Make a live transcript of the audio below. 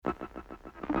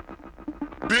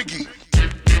Biggie.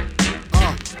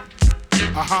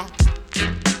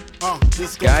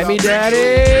 This goes Guy me out to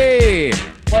daddy!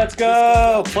 Let's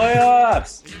go!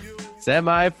 Playoffs!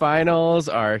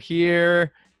 Semifinals are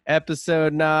here.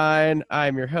 Episode 9.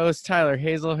 I'm your host, Tyler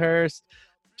Hazelhurst,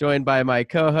 joined by my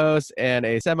co-host and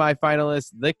a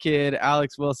semifinalist, the kid,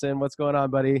 Alex Wilson. What's going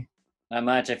on, buddy? Not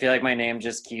much. I feel like my name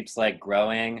just keeps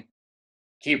growing.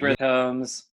 Keeper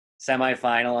Holmes,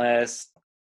 semifinalist,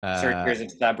 searchers of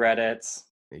subreddits.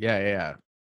 Yeah.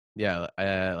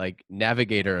 Like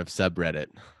navigator of subreddit.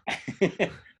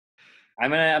 I'm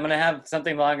gonna have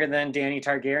something longer than Danny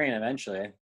Targaryen eventually.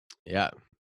 Yeah.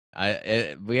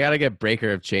 We gotta get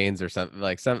breaker of chains or something,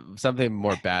 like something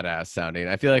more badass sounding.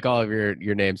 I feel like all of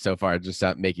your names so far just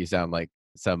make you sound like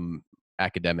some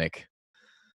academic.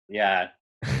 Yeah,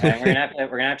 and we're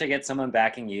gonna have to get someone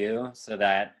backing you so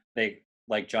that they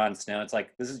like Jon Snow. It's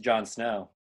like, this is Jon Snow.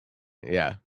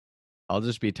 Yeah, I'll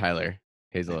just be Tyler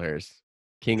Hazelhurst,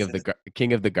 king of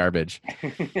the garbage.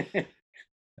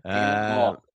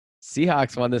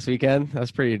 Seahawks won this weekend.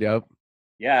 That's pretty dope.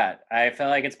 Yeah, I felt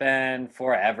like it's been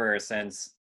forever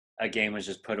since a game was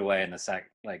just put away in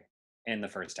the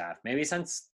first half. Maybe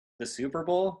since the Super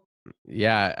Bowl.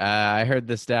 Yeah, I heard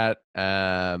the stat.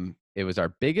 It was our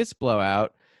biggest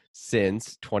blowout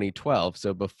since 2012,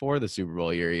 so before the Super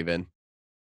Bowl year even.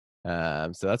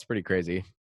 So that's pretty crazy.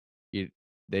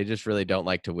 They just really don't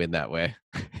like to win that way.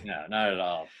 No, not at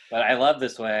all. But I love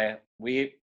this way.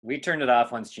 We turned it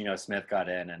off once Geno Smith got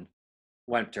in and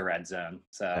went to red zone.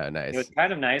 So nice. It was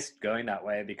kind of nice going that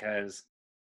way because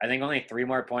I think only 3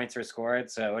 more points were scored,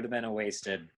 so it would have been a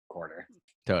wasted quarter.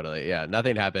 Totally. Yeah,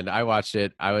 nothing happened. I watched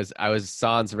it. I was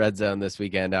Sans red zone this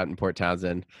weekend out in Port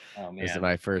Townsend. Oh man. This is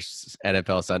my first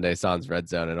NFL Sunday Sans red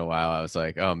zone in a while. I was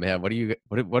like, oh man, what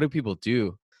do people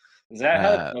do? Is that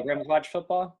how the Pilgrims watch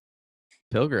football?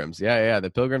 Pilgrims, yeah. The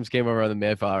Pilgrims came over on the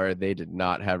Mayflower. They did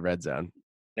not have red zone.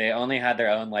 They only had their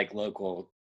own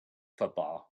local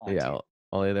football. Yeah,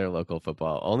 only their local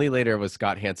football. Only later was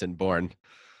Scott Hansen born.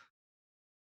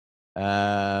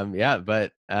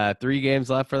 But 3 games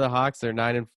left for the Hawks. They're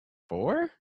 9-4.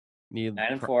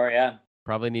 9-4, yeah.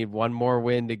 Probably need one more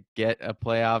win to get a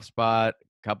playoff spot.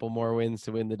 A couple more wins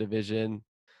to win the division.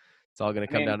 It's all going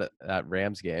to come down to that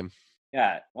Rams game.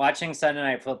 Yeah, watching Sunday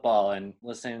Night Football and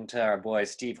listening to our boy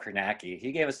Steve Kornacki,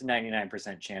 he gave us a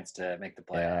 99% chance to make the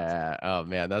playoffs. Yeah. Oh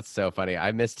man, that's so funny.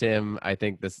 I missed him. I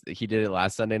think he did it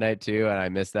last Sunday night too, and I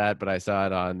missed that, but I saw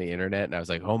it on the internet and I was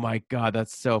like, oh my God,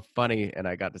 that's so funny. And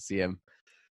I got to see him.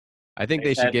 I think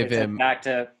they should give him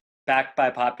back by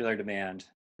popular demand.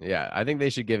 Yeah, I think they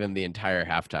should give him the entire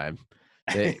halftime.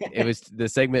 The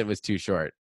segment was too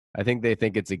short. I think they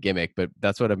think it's a gimmick, but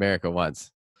that's what America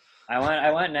wants.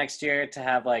 I want next year to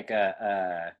have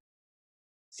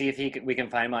see if we can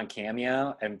find him on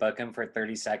Cameo and book him for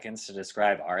 30 seconds to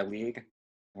describe our league,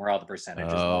 where all the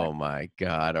percentages. Oh my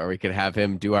God! Or we could have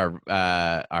him do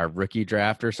our rookie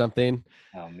draft or something.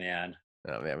 Oh man,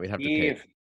 we'd have to pay.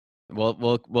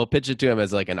 We'll pitch it to him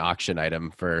as like an auction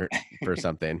item for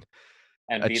something.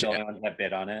 And be the only ones that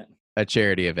bid on it. A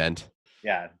charity event.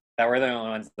 Yeah, that we're the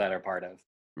only ones that are part of.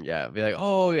 Yeah, be like,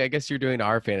 oh, I guess you're doing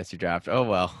our fantasy draft. Oh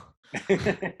well.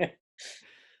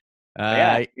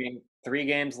 Yeah, 3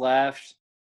 games left.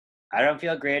 I don't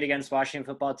feel great against Washington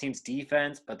football team's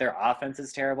defense, but their offense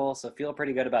is terrible, so feel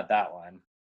pretty good about that one.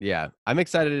 Yeah, I'm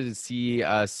excited to see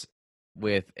us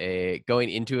with going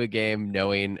into a game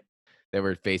knowing that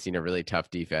we're facing a really tough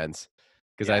defense,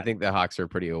 because I think the Hawks are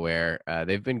pretty aware.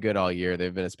 They've been good all year.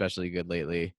 They've been especially good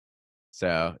lately.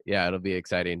 So yeah, it'll be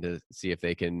exciting to see if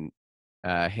they can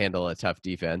handle a tough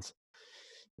defense.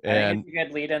 I think it's a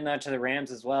good lead in though to the Rams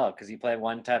as well, because you play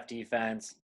one tough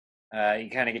defense. You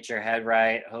kind of get your head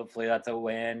right. Hopefully that's a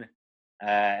win.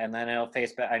 And then it'll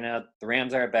face. I know the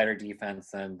Rams are a better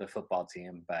defense than the football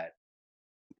team, but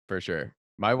for sure,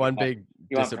 my one big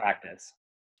want practice.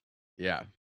 Yeah,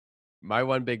 my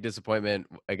one big disappointment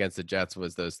against the Jets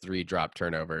was those 3 drop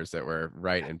turnovers that were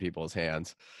right in people's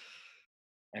hands.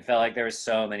 I felt like there were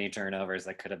so many turnovers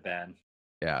that could have been.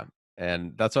 Yeah.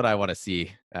 And that's what I want to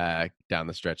see down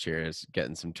the stretch here, is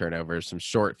getting some turnovers, some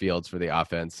short fields for the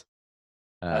offense.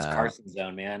 That's Carson's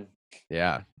zone, man.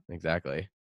 Yeah, exactly.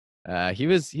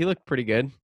 He looked pretty good.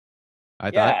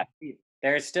 I thought.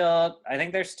 I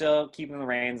think they're still keeping the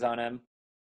reins on him.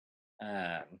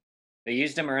 They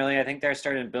used him early. I think they're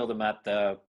starting to build him up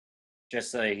though, just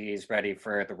so he's ready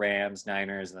for the Rams,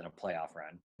 Niners, and then a playoff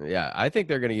run. Yeah, I think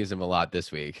they're going to use him a lot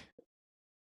this week.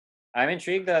 I'm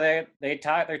intrigued though. They're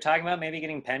talking about maybe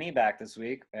getting Penny back this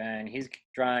week, and he's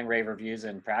drawing rave reviews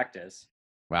in practice.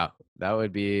 Wow, that'll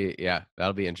be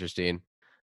interesting.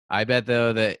 I bet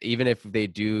though that even if they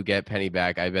do get Penny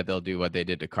back, I bet they'll do what they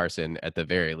did to Carson at the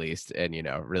very least, and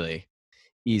really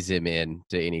ease him in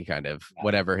to any kind of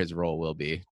whatever his role will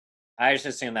be. I just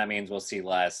assume that means we'll see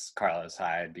less Carlos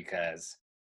Hyde, because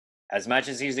as much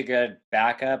as he's a good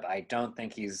backup, I don't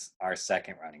think he's our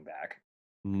second running back.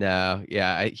 No,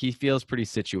 yeah, he feels pretty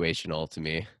situational to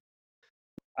me.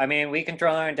 I mean, we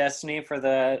control our own destiny for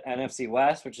the NFC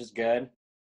West, which is good.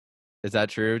 Is that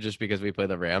true? Just because we play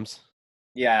the Rams?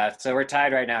 Yeah, so we're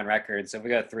tied right now in records. So if we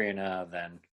go 3-0,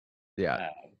 then Yeah,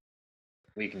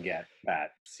 we can get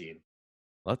that seed.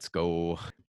 let's go.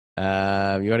 You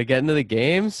want to get into the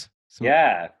games?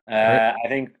 Yeah, I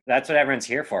think that's what everyone's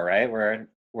here for, right?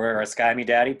 We're a Sky Me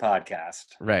Daddy podcast,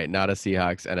 right? Not a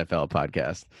Seahawks NFL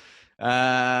podcast.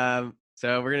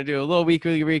 So we're gonna do a little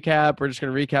weekly recap. We're just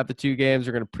gonna recap the two games.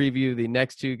 We're gonna preview the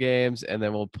next two games, and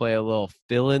then we'll play a little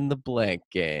fill in the blank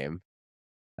game.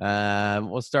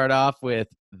 We'll start off with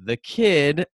the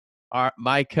kid,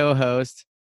 my co-host.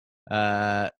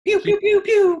 Pew pew pew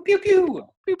pew pew pew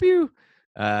pew pew.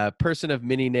 Person of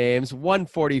many names,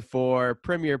 144,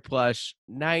 Premier Plush,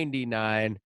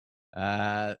 99.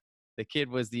 The kid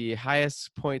was the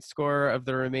highest point scorer of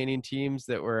the remaining teams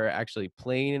that were actually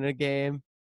playing in a game.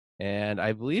 And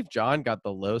I believe John got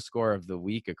the low score of the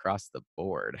week across the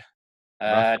board.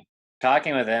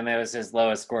 Talking with him, it was his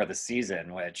lowest score of the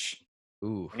season, which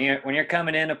Ooh. When you're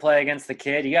coming in to play against the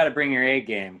kid, you got to bring your A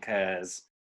game, because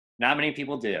not many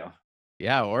people do.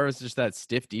 Yeah, or it was just that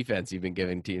stiff defense you've been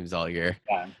giving teams all year.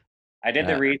 Yeah. I did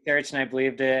the research and I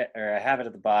believed it, or I have it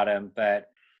at the bottom, but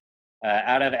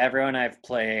out of everyone I've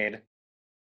played,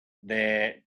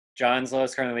 John's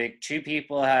lowest score of the week, 2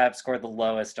 people have scored the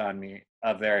lowest on me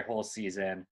of their whole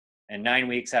season, and 9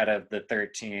 weeks out of the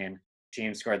 13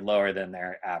 teams scored lower than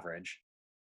their average.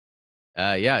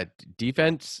 Yeah,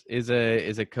 defense is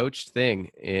a coached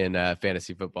thing in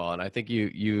fantasy football, and I think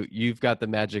you've got the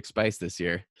magic spice this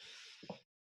year.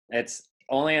 It's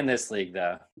only in this league,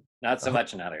 though, not so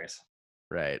much in others.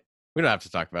 Right. We don't have to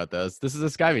talk about those. This is a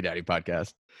Sky Me Daddy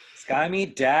podcast. Sky Me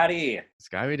Daddy.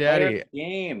 Sky Me Daddy.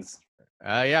 Games.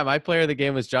 Yeah, my player of the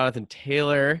game was Jonathan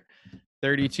Taylor.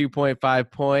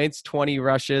 32.5 points, 20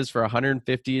 rushes for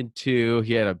 152.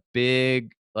 He had a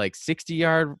big,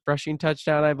 60-yard rushing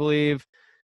touchdown, I believe.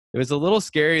 It was a little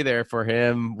scary there for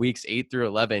him. Weeks 8 through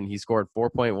 11, he scored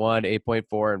 4.1,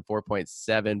 8.4, and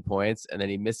 4.7 points, and then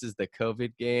he misses the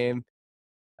COVID game.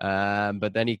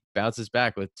 But then he bounces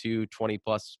back with 2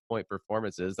 20-plus point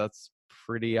performances. That's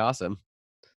pretty awesome.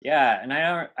 Yeah, and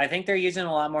I think they're using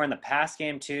a lot more in the pass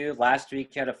game too. Last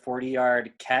week he had a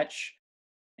 40-yard catch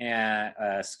and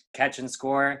catch and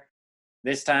score.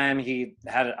 This time he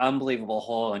had an unbelievable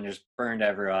hole and just burned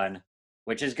everyone,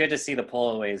 which is good to see the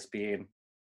pull away speed.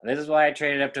 This is why I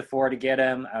traded up to 4 to get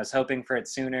him. I was hoping for it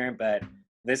sooner, but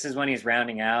this is when he's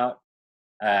rounding out.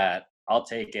 I'll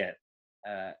take it.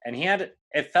 And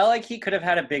it felt like he could have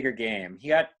had a bigger game. He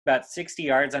got about 60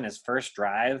 yards on his first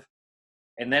drive,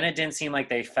 and then it didn't seem like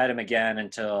they fed him again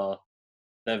until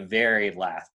the very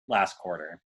last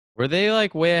quarter. Were they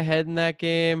way ahead in that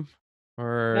game,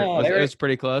 or no, it was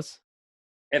pretty close?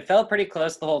 It felt pretty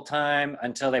close the whole time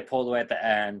until they pulled away at the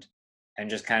end and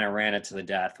just kind of ran it to the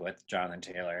death with Jonathan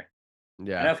Taylor.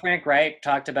 Yeah, I know Frank Wright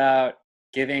talked about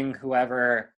giving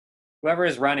whoever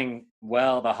is running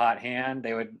well the hot hand,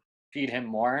 they would feed him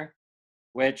more,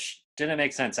 which didn't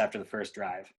make sense after the first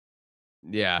drive.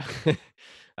 Yeah.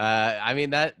 I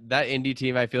mean, that Indy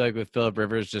team, I feel like with Phillip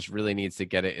Rivers, just really needs to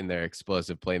get it in their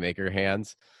explosive playmaker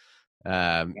hands.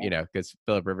 Because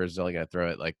Phillip Rivers is only going to throw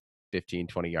it 15,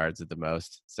 20 yards at the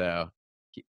most. So,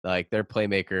 their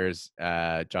playmakers,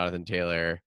 Jonathan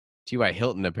Taylor, T.Y.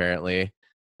 Hilton, apparently,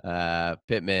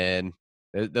 Pittman,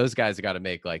 those guys have got to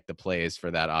make the plays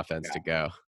for that offense to go.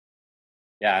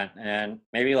 Yeah, and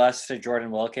maybe less to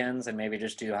Jordan Wilkins and maybe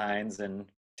just do Hines and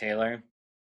Taylor.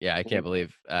 Yeah, I can't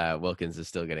believe Wilkins is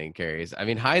still getting carries. I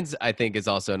mean, Hines, I think, is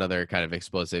also another kind of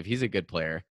explosive. He's a good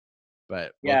player,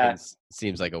 but Wilkins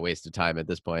seems like a waste of time at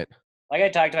this point. Like I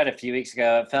talked about a few weeks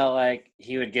ago, it felt like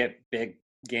he would get big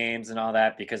games and all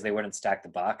that because they wouldn't stack the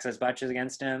box as much as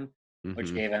against him,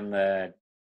 which gave him the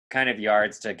kind of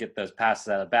yards to get those passes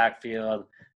out of the backfield, a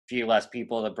few less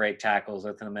people to break tackles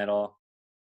within the middle.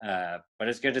 But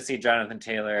it's good to see Jonathan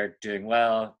Taylor doing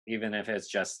well, even if it's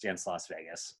just against Las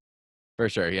Vegas. For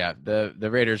sure, yeah.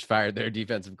 The Raiders fired their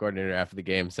defensive coordinator after the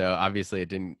game, so obviously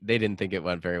they didn't think it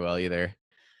went very well either.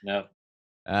 No.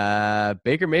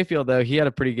 Baker Mayfield, though, he had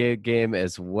a pretty good game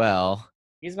as well.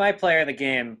 He's my player of the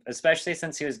game, especially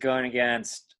since he was going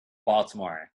against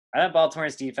Baltimore. I thought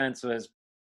Baltimore's defense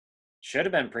should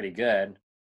have been pretty good.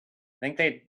 I think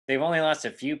they they've only lost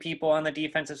a few people on the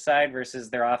defensive side versus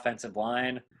their offensive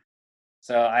line.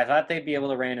 So I thought they'd be able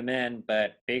to rein him in,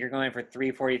 but Baker going for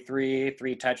 343,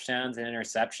 3 touchdowns, and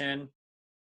interception.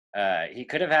 He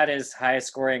could have had his highest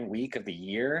scoring week of the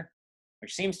year,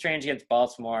 which seems strange against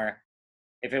Baltimore.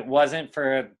 If it wasn't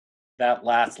for that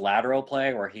last lateral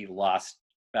play where he lost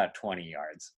about 20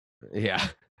 yards. Yeah.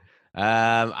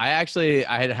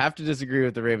 I'd have to disagree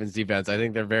with the Ravens defense. I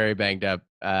think they're very banged up.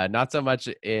 Not so much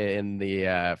in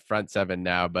the front seven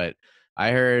now, but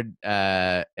I heard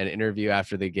an interview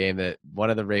after the game that one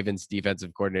of the Ravens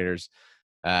defensive coordinators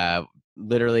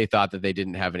literally thought that they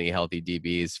didn't have any healthy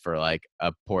DBs for like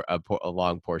a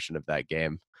long portion of that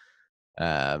game.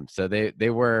 So they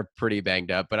were pretty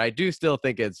banged up, but I do still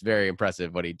think it's very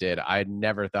impressive what he did. I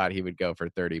never thought he would go for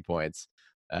 30 points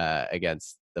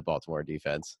against the Baltimore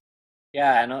defense.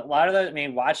 Yeah, and a lot of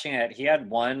watching it, he had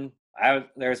one.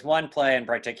 There's one play in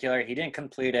particular he didn't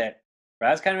complete it, but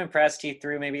I was kind of impressed. He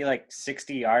threw maybe like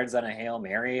 60 yards on a Hail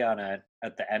Mary at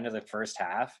the end of the first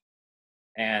half,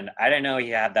 and I didn't know he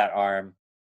had that arm.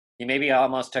 He maybe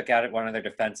almost took out one of their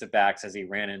defensive backs as he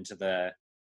ran into the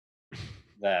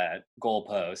goal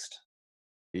post.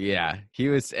 Yeah, he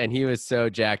was so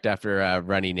jacked after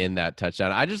running in that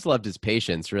touchdown. I just loved his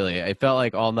patience. Really, I felt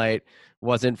like all night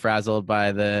wasn't frazzled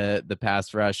by the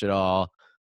pass rush at all.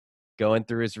 Going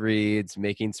through his reads,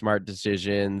 making smart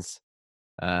decisions.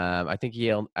 I think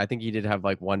he did have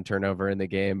like one turnover in the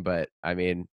game, but I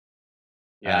mean,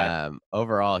 Yeah,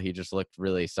 overall he just looked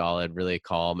really solid, really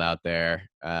calm out there.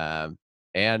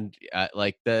 And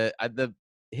like the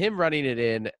him running it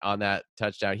in on that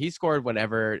touchdown, he scored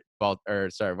whenever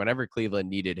whenever Cleveland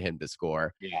needed him to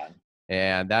score. yeah.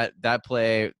 And that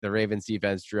play, the Ravens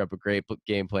defense drew up a great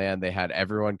game plan. They had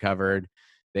everyone covered.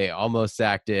 They almost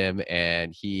sacked him,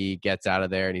 and he gets out of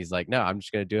there, and he's like, "No, I'm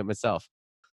just going to do it myself."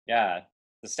 Yeah,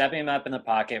 the stepping him up in the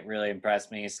pocket really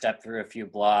impressed me. He stepped through a few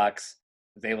blocks,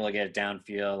 was able to get it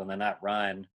downfield, and then that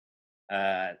run,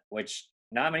 which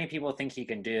not many people think he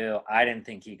can do. I didn't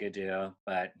think he could do,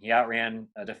 but he outran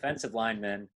a defensive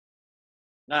lineman.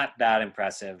 Not that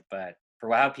impressive, but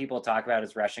for how people talk about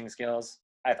his rushing skills,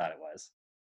 I thought it was.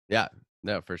 Yeah,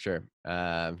 no, for sure.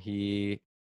 He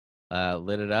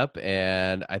lit it up,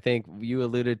 and I think you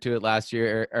alluded to it last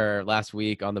year or last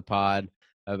week on the pod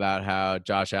about how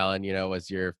Josh Allen, was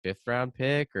your 5th round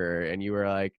pick, and you were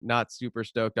like not super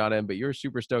stoked on him, but you were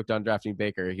super stoked on drafting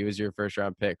Baker. He was your 1st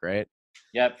round pick, right?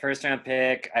 Yep, first round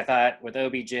pick. I thought with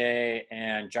OBJ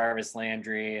and Jarvis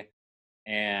Landry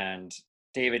and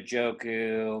David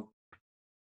Joku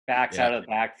backs Yeah, out of the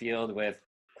backfield with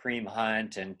Kareem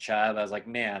Hunt and Chubb. I was like,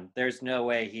 man, there's no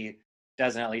way he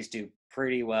doesn't at least do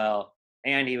pretty well.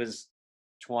 And he was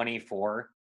 24.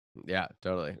 yeah,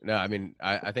 totally. No, I mean,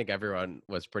 I think everyone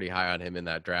was pretty high on him in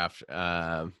that draft.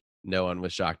 No one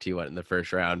was shocked he went in the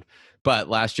 1st round, but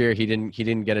last year he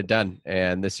didn't get it done,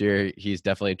 and this year he's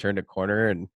definitely turned a corner.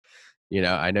 And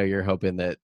I know you're hoping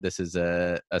that this is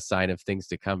a sign of things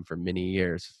to come for many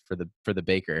years for the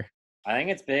Baker. I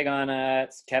think it's big on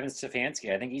Kevin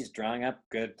Stefanski. I think he's drawing up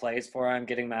good plays for him,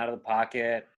 getting him out of the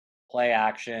pocket, play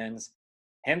actions.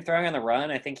 Him throwing on the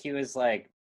run, I think he was like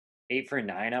 8 for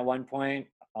 9 at one point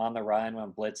on the run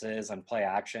on blitzes on play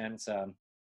action. So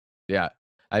Yeah.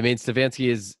 I mean, Stefanski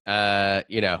is,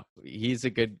 he's a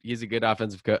good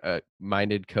offensive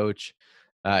minded coach.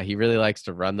 He really likes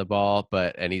to run the ball,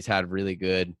 and he's had really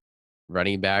good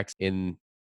running backs in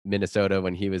Minnesota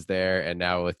when he was there, and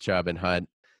now with Chubb and Hunt.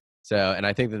 So, and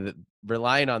I think that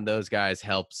relying on those guys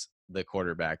helps the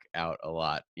quarterback out a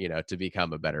lot, to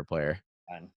become a better player.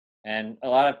 and a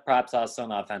lot of props also on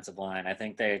the offensive line. I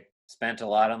think they spent a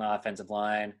lot on the offensive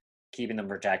line, keeping them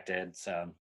protected.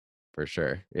 So For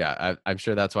sure. Yeah, I'm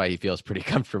sure that's why he feels pretty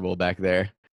comfortable back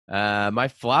there. My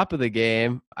flop of the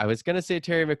game, I was gonna say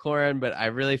Terry McLaurin, but I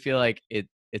really feel like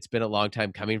it's been a long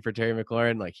time coming for Terry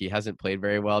McLaurin. Like he hasn't played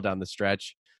very well down the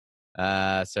stretch.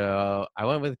 So I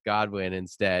went with Godwin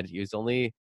instead. He was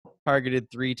only targeted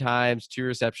 3 times, 2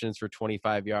 receptions for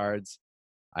 25 yards.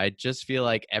 I just feel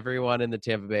like everyone in the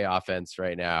Tampa Bay offense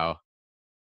right now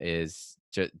is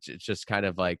just kind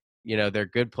of like, they're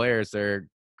good players, they're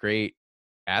great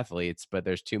athletes, but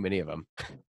there's too many of them.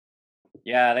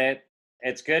 yeah,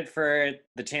 it's good for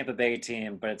the Tampa Bay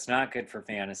team, but it's not good for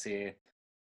fantasy.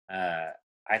 Uh,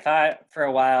 I thought for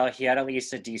a while he had at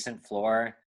least a decent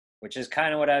floor, which is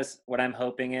kind of what I'm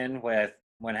hoping in with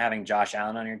when having Josh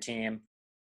Allen on your team.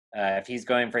 If he's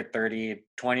going for 20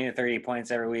 to 30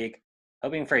 points every week,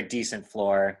 hoping for a decent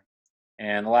floor.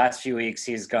 And the last few weeks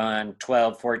he's gone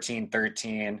 12, 14,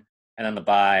 13, and then the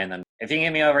bye. And then if he can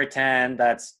get me over 10,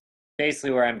 that's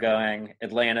basically where I'm going.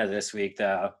 Atlanta this week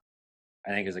though. I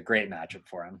think is a great matchup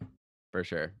for him. For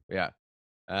sure. Yeah.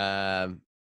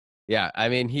 Yeah, I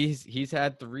mean he's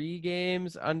had 3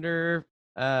 games under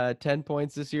 10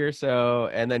 points this year, so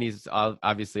and then he's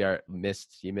obviously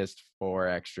he missed 4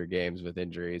 extra games with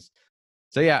injuries.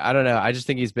 So yeah, I don't know. I just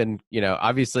think he's been,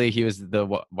 obviously he was the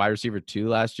wide receiver 2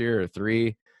 last year or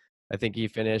 3. I think he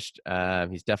finished.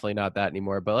 He's definitely not that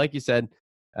anymore. But like you said,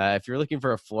 if you're looking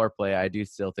for a floor play, I do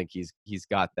still think he's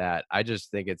got that. I just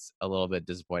think it's a little bit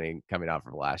disappointing coming out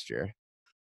from last year.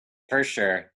 For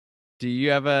sure. Do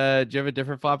you have a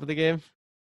different flop of the game?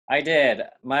 I did.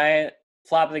 My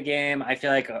flop of the game, I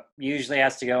feel like usually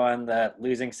has to go on the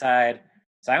losing side.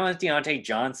 So I went with Deontay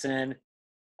Johnson.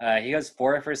 He goes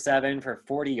 4 for 7 for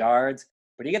 40 yards,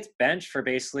 but he gets benched for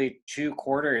basically 2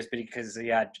 quarters because he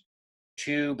had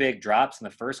 2 big drops in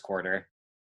the first quarter.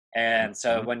 And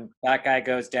so Mhm. when that guy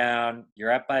goes down,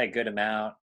 you're up by a good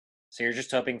amount. So you're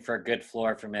just hoping for a good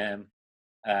floor from him.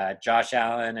 Josh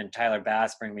Allen and Tyler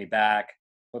Bass bring me back,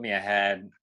 put me ahead.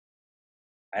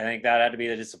 I think that had to be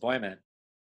the disappointment.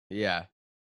 Yeah.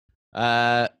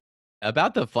 Uh,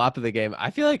 about the flop of the game, I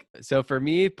feel like so for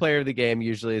me, player of the game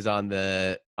usually is on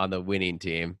the winning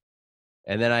team,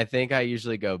 and then I think I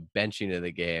usually go benching of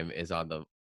the game is on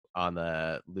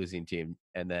the losing team,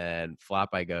 and then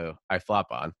I flop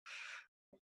on.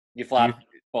 You Do you? flop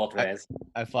both I, ways.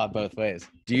 I flop both ways.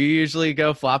 Do you usually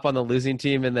go flop on the losing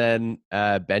team and then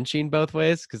benching both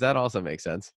ways? Because that also makes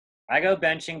sense. I go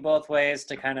benching both ways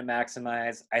to kind of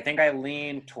maximize. I think I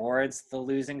lean towards the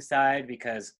losing side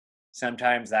because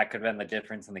sometimes that could have been the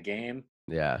difference in the game.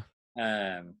 Yeah.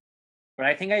 Um, but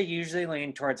I think I usually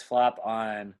lean towards flop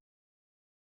on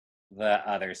the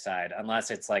other side,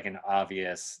 unless it's like an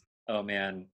obvious, oh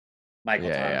man, Michael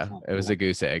Yeah, Thomas yeah. won't It be was one. a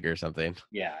goose egg or something.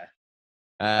 Yeah.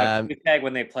 A Um, goose egg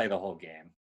when they play the whole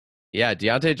game. Yeah,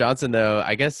 Deontay Johnson though,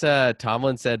 I guess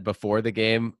Tomlin said before the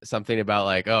game something about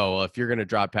like, oh, well, if you're gonna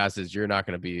drop passes, you're not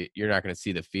gonna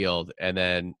see the field. And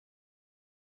then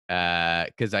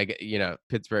because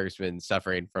Pittsburgh's been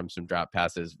suffering from some drop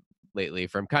passes lately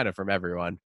from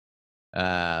everyone.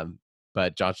 Um,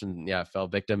 but Johnson, yeah, fell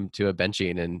victim to a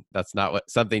benching, and that's not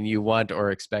something you want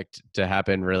or expect to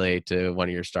happen really to one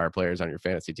of your star players on your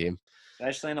fantasy team,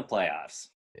 Especially in the playoffs.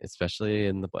 especially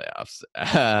in the playoffs.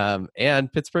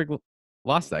 And Pittsburgh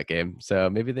lost that game, so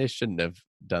maybe they shouldn't have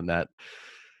done that.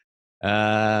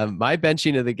 My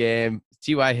benching of the game,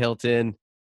 T.Y. Hilton,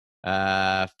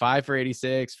 5 for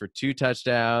 86 for 2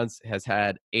 touchdowns, has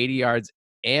had 80 yards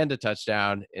and a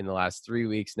touchdown in the last 3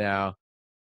 weeks now.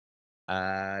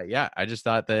 Yeah,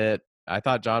 I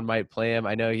thought John might play him.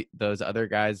 I know those other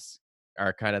guys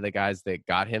are kind of the guys that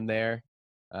got him there,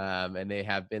 and they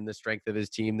have been the strength of his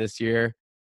team this year.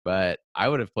 But I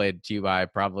would have played Ty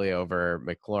probably over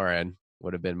McLaurin.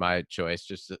 Would have been my choice.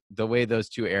 Just the way those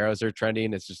two arrows are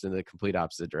trending, it's just in the complete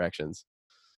opposite directions.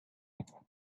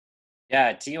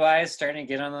 Yeah, Ty is starting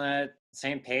to get on the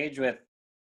same page with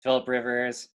Philip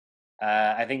Rivers.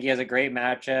 I think he has a great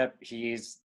matchup.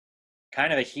 He's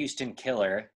kind of a Houston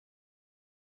killer.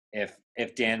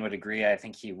 If Dan would agree, I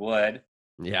think he would.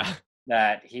 Yeah,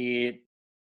 That he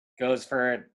goes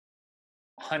for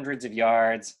hundreds of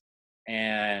yards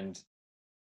and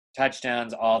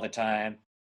touchdowns all the time.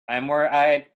 I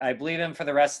believe him for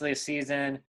the rest of the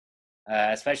season,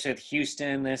 especially with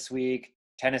Houston this week,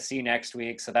 Tennessee next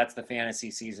week. So that's the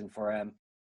fantasy season for him.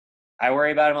 I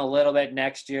worry about him a little bit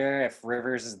next year. If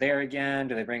Rivers is there again,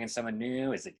 do they bring in someone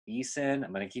new? Is it Eason?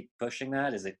 I'm going to keep pushing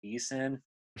that. Is it Eason?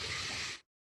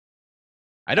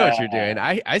 I know what you're Uh, doing.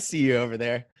 I see you over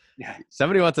there. yeah,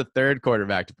 Somebody wants a third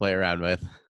quarterback to play around with.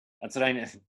 that's what I know.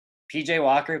 PJ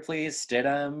Walker, please.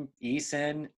 Stidham,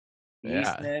 Yeah,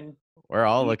 Eason. we're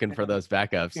all looking for those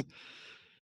backups.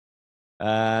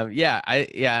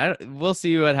 We'll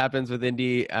see what happens with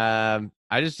Indy.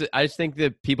 I just think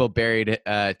that people buried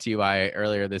Ty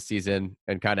earlier this season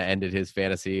and kind of ended his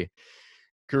fantasy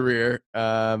career.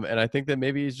 And I think that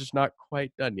maybe he's just not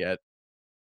quite done yet.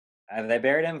 They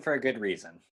buried him for a good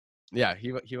reason. Yeah,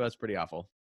 he was pretty awful.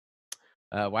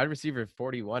 Wide receiver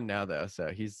 41 now though, so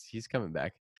he's coming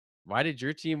back. Why did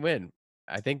your team win?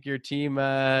 I think your team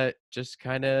just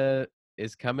kind of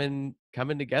is coming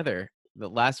together. The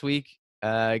last week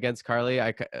against Carly,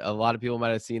 a lot of people might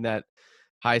have seen that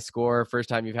high score. First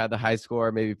time you've had the high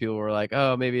score, maybe people were like,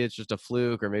 "Oh, maybe it's just a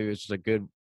fluke, or maybe it's just a good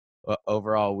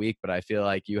overall week." But I feel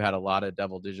like you had a lot of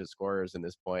double-digit scorers in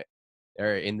this point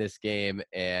or in this game,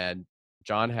 and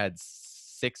John had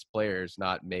 6 players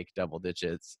not make double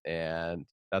digits, and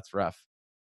that's rough.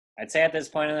 I'd say at this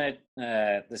point in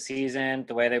the season,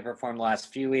 the way they performed the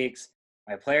last few weeks,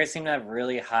 my players seem to have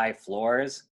really high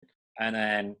floors and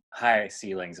then high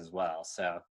ceilings as well.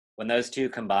 So when those two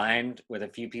combined with a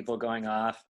few people going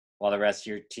off, while the rest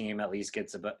of your team at least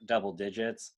gets double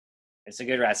digits, it's a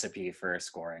good recipe for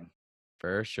scoring.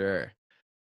 For sure.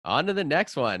 On to the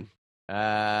next one.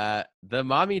 The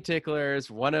Mommy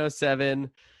Ticklers 107.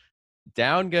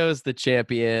 Down goes the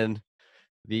champion.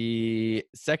 The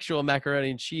Sexual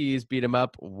Macaroni and Cheese beat him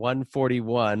up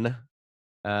 141. Do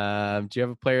you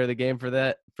have a player of the game for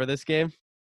this game?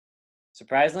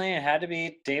 Surprisingly, it had to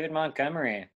be David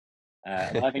Montgomery.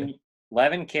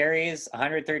 11 carries,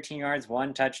 113 yards,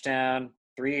 1 touchdown,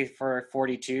 3 for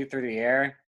 42 through the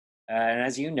air. And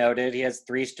as you noted, he has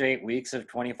 3 straight weeks of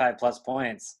 25-plus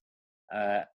points.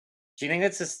 Do you think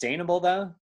that's sustainable, though?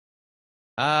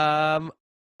 I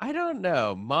don't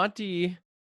know.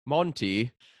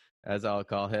 Monty, as I'll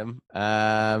call him,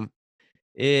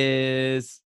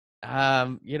 is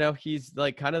he's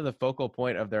like kind of the focal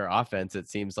point of their offense, it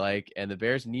seems like, and the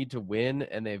Bears need to win,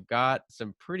 and they've got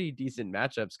some pretty decent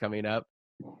matchups coming up.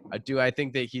 Do I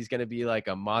think that he's going to be like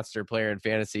a monster player in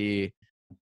fantasy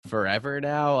forever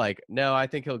now? Like, no, I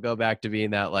think he'll go back to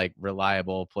being that like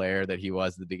reliable player that he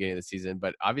was at the beginning of the season,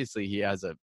 but obviously he has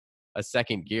a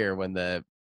second gear when the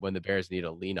Bears need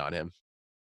to lean on him.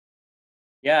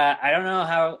 Yeah, I don't know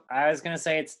how. I was going to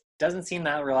say it doesn't seem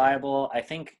that reliable. I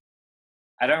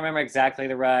don't remember exactly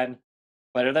the run,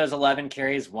 but of those 11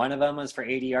 carries, one of them was for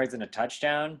 80 yards and a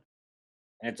touchdown.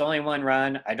 And it's only one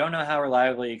run. I don't know how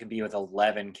reliable you can be with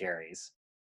 11 carries.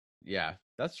 Yeah,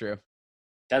 that's true.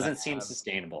 Doesn't seem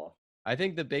sustainable. I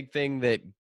think the big thing that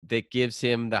gives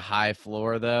him the high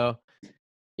floor, though,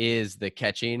 is the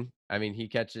catching. I mean, he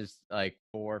catches like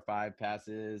 4 or 5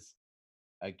 passes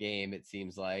a game, it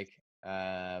seems like.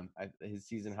 His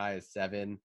season high is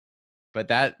 7. But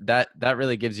that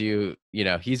really gives you,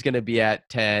 he's going to be at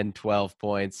 10, 12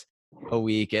 points a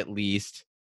week at least,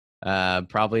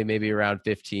 probably maybe around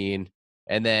 15.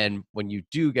 And then when you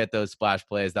do get those splash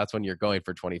plays, that's when you're going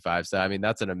for 25. So, I mean,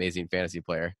 that's an amazing fantasy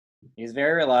player. He's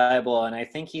very reliable, and I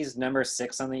think he's number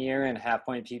 6 on the year in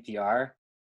half-point PPR.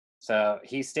 So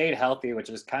he stayed healthy, which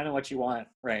is kind of what you want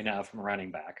right now from a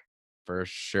running back. For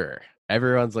sure.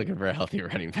 Everyone's looking for a healthy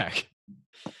running back.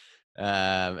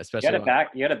 Especially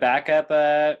you had a backup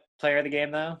player of the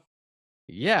game, though?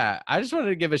 Yeah, I just wanted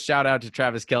to give a shout out to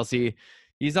Travis Kelce.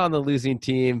 He's on the losing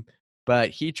team, but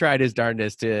he tried his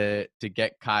darndest to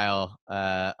get Kyle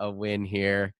a win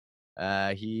here.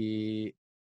 He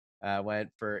went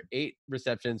for 8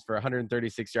 receptions for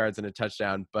 136 yards and a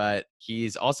touchdown, but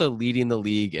he's also leading the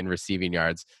league in receiving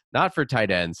yards, not for tight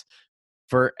ends,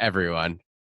 for everyone.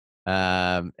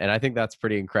 And I think that's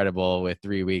pretty incredible with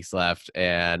 3 weeks left.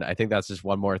 And I think that's just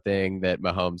one more record that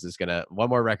Mahomes is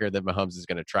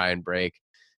gonna try and break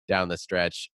down the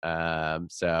stretch.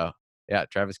 So yeah,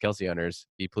 Travis Kelce owners,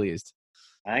 be pleased.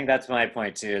 I think that's my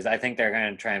point too. Is I think they're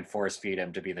going to try and force feed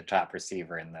him to be the top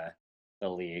receiver in the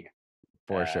league.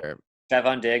 For sure.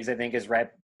 Stefon Diggs, I think, is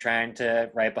right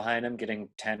behind him, getting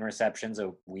 10 receptions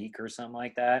a week or something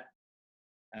like that.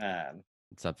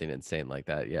 Something insane like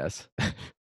that, yes.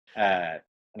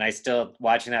 And I still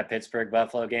watching that Pittsburgh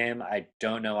Buffalo game. I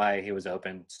don't know why he was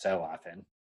open so often.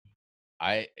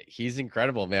 He's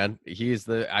incredible, man.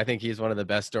 I think he's one of the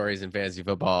best stories in fantasy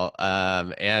football.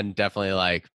 And definitely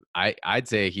like I'd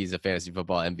say he's a fantasy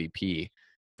football MVP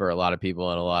for a lot of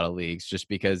people in a lot of leagues, just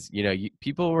because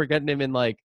people were getting him in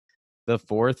like the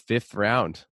 4th, 5th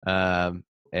round.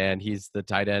 And he's the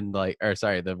tight end,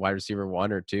 the wide receiver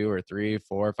 1 or 2 or 3,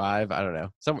 4, 5. I don't know.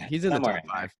 He's in the top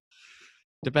 5.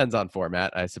 Depends on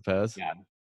format, I suppose. Yeah.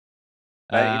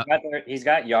 But he's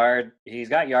got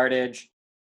yardage.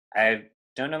 I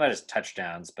don't know about his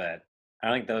touchdowns, but I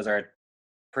don't think those are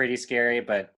pretty scary.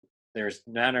 But there's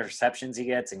amount of receptions he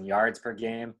gets and yards per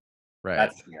game. Right.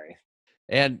 That's scary.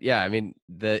 And yeah, I mean,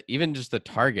 even just the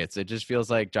targets, it just feels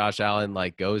like Josh Allen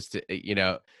goes to,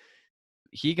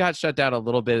 he got shut down a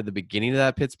little bit at the beginning of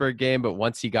that Pittsburgh game, but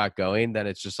once he got going, then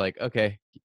it's just like, okay,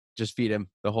 just feed him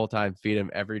the whole time, feed him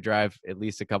every drive, at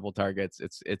least a couple targets.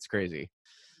 It's crazy.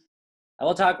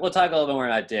 We'll talk a little bit more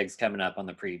about Diggs coming up on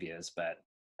the previews, but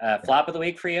flop of the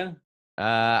week for you?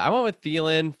 I went with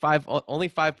Thielen, only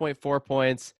 5.4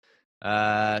 points,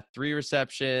 3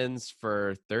 receptions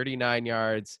for 39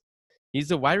 yards. He's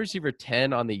the wide receiver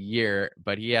 10 on the year,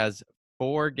 but he has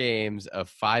 4 games of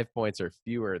 5 points or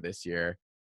fewer this year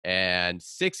and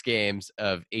 6 games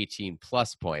of 18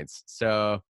 plus points.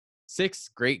 So 6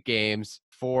 great games,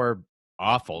 4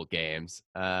 awful games.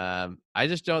 I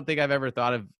just don't think I've ever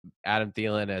thought of Adam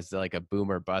Thielen as like a boom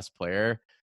or bust player,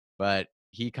 but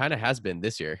he kind of has been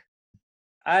this year.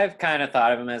 I've kind of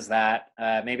thought of him as that.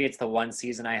 Maybe it's the one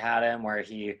season I had him where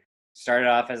he started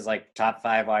off as like top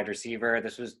 5 wide receiver.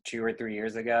 This was 2 or 3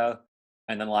 years ago.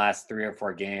 And then the last 3 or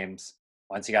 4 games,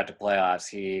 once he got to playoffs,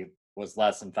 he was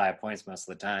less than 5 points most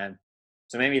of the time.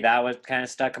 So maybe that was kind of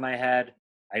stuck in my head.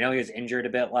 I know he was injured a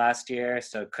bit last year,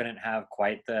 so couldn't have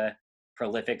quite the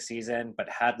prolific season, but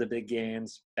had the big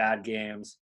games, bad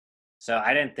games. So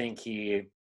I didn't think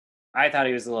I thought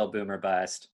he was a little boomer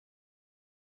bust,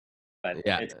 but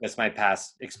Yeah. it's just my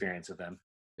past experience with him.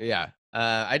 Yeah.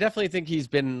 I definitely think he's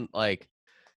been like,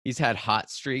 he's had hot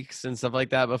streaks and stuff like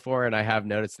that before, and I have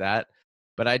noticed that.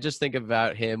 But I just think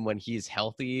about him when he's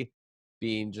healthy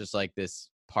being just like this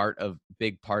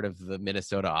big part of the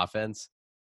Minnesota offense,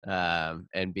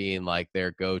 and being like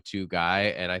their go-to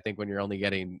guy. And I think when you're only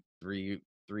getting three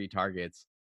targets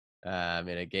in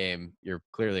a game, you're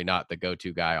clearly not the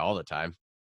go-to guy all the time.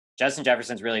 Justin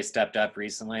Jefferson's really stepped up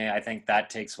recently. I think that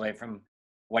takes away from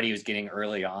what he was getting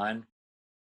early on.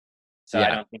 So I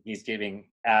Yeah, don't think he's getting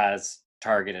as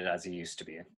targeted as he used to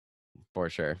be. for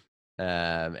sure.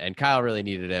 And Kyle really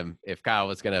needed him. If Kyle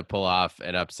was going to pull off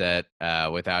an upset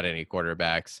without any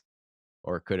quarterbacks,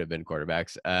 or could have been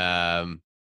quarterbacks,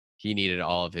 he needed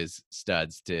all of his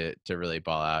studs to really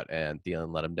ball out, and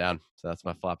Thielen let him down. So that's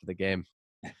my flop of the game.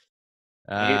 He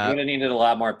would have needed a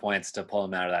lot more points to pull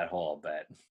him out of that hole, but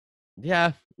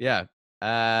yeah.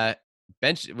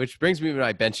 Bench, which brings me to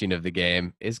my benching of the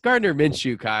game, is Gardner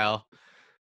Minshew, Kyle.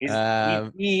 he's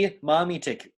the mommy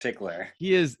tickler.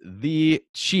 He is the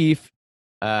chief.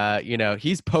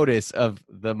 He's POTUS of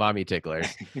the mommy ticklers.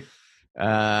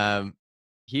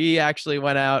 He actually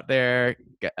went out there.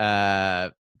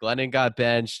 Glennon got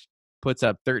benched, puts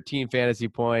up 13 fantasy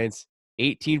points,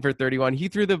 18 for 31. He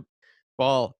threw the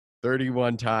ball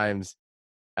 31 times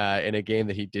in a game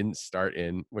that he didn't start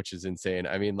in, which is insane.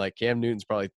 I mean, like Cam Newton's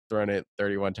probably thrown it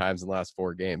 31 times in the last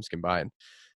 4 games combined.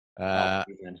 All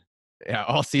season. Yeah,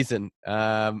 all season.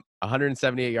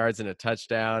 178 yards and a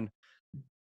touchdown.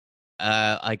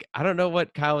 I don't know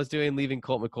what Kyle was doing leaving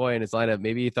Colt McCoy in his lineup.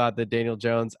 Maybe he thought that Daniel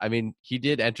Jones, I mean, he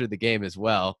did enter the game as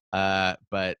well,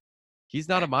 but he's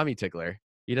not a mommy tickler.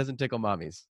 He doesn't tickle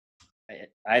mommies.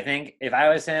 I think if I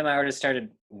was him, I would have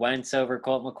started Wentz over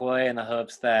Colt McCoy in the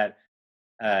hopes that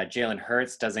Jalen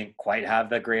Hurts doesn't quite have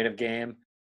the great of game,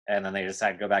 and then they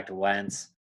decide to go back to Wentz,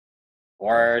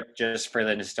 or just for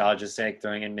the nostalgia's sake,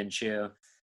 throwing in Minshew.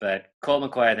 But Colt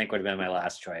McCoy, I think, would have been my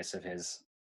last choice of his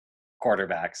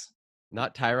quarterbacks.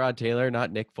 Not Tyrod Taylor,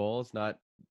 not Nick Foles, not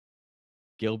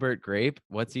Gilbert Grape.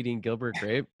 What's eating Gilbert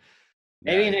Grape?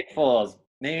 Maybe Nick Foles.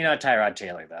 Maybe not Tyrod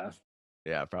Taylor, though.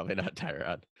 Yeah, probably not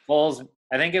Tyrod. Foles,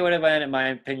 I think it would have been, in my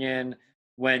opinion,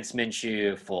 Wentz,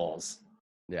 Minshew, Foles.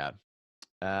 Yeah.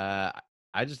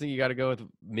 I just think you got to go with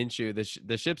Minshew.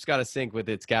 The ship's got to sink with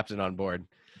its captain on board,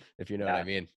 if you know what I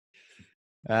mean.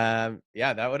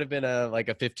 Yeah, that would have been a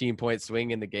 15-point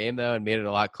swing in the game though, and made it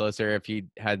a lot closer. If he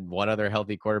had one other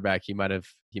healthy quarterback, he might have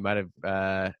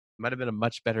been a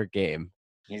much better game.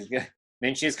 He's good.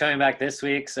 Minshew's coming back this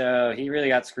week, so he really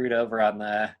got screwed over on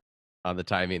the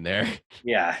timing there.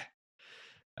 Yeah.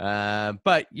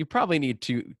 But you probably need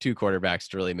two quarterbacks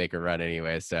to really make a run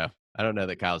anyway. So I don't know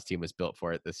that Kyle's team was built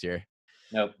for it this year.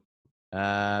 Nope.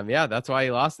 Yeah, that's why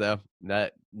he lost though.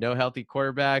 No healthy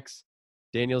quarterbacks.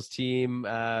 Daniel's team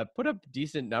put up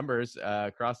decent numbers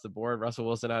across the board. Russell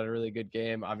Wilson had a really good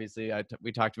game. Obviously,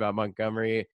 we talked about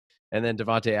Montgomery, and then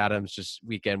Davante Adams just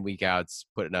week in, week outs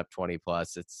putting up 20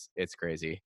 plus. It's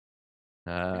crazy.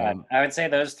 Yeah, I would say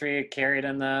those three carried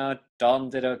him though. Dalton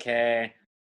did okay.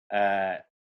 I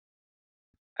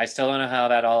still don't know how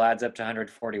that all adds up to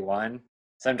 141.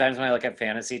 Sometimes when I look at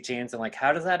fantasy teams, I'm like,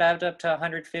 how does that add up to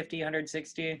 150,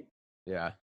 160?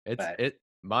 Yeah,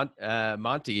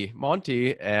 Monty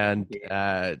and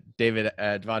David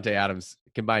Davante Adams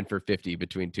combined for 50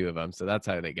 between two of them, so that's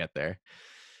how they get there.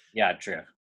 Yeah, true.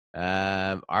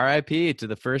 RIP to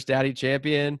the first daddy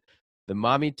champion. The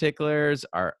mommy ticklers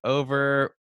are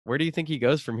over. Where do you think he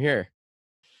goes from here?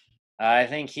 I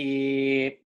think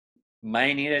he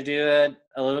might need to do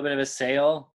a little bit of a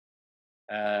sale,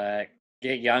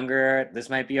 get younger. This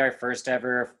might be our first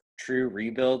ever true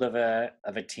rebuild of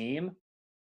a team.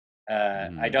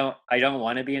 I don't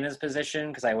want to be in his position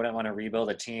because I wouldn't want to rebuild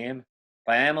a team,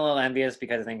 but I am a little envious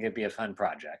because I think it'd be a fun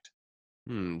project.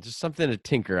 Just something to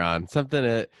tinker on, something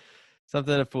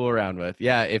to fool around with.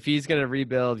 Yeah, if he's gonna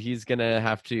rebuild, he's gonna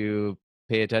have to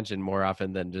pay attention more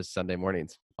often than just Sunday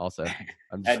mornings. Also,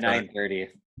 I'm just at 9:30.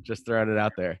 Just throwing it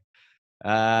out there.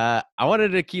 I wanted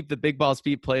to keep the Big Ball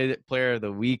Speed player of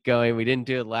the week going. We didn't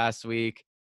do it last week,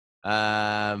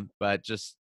 but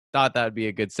just thought that would be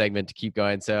a good segment to keep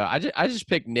going. So I just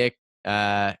picked Nick,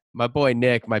 my boy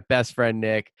Nick, my best friend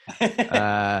Nick.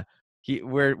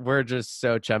 We're just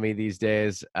so chummy these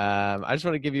days. I just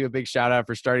want to give you a big shout out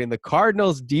for starting the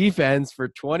Cardinals defense for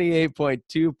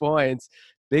 28.2 points.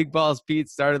 Big Balls Pete,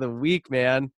 start of the week,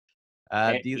 man. They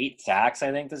had 8 sacks,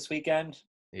 I think, this weekend.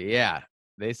 Yeah,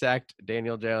 they sacked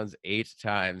Daniel Jones 8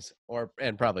 times,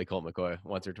 and probably Colt McCoy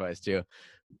once or twice too.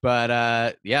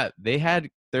 But yeah, they had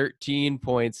 13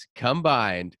 points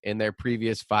combined in their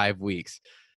previous 5 weeks.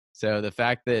 So the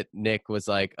fact that Nick was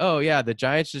like, "Oh yeah, the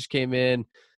Giants just came in,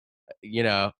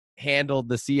 handled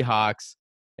the Seahawks,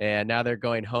 and now they're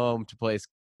going home to play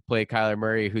Kyler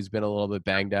Murray, who's been a little bit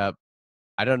banged up."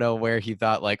 I don't know where he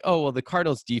thought like, oh well, the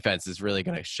Cardinals defense is really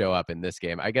going to show up in this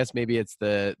game. I guess maybe it's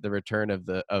the return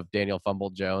of Daniel Fumble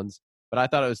Jones, but I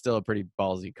thought it was still a pretty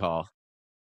ballsy call.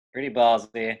 Pretty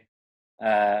ballsy.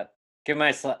 Give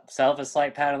myself a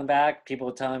slight pat on the back.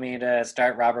 People telling me to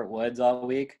start Robert Woods all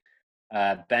week.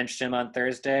 Benched him on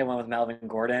Thursday. Went with Melvin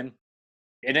Gordon.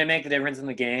 It didn't make the difference in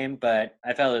the game, but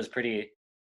I felt it was pretty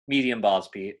medium balls,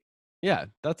 Pete. Yeah,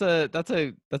 that's a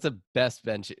best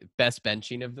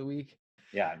benching of the week.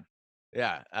 Yeah.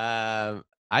 Yeah.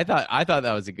 I thought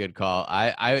that was a good call.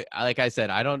 I like I said,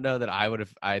 I don't know that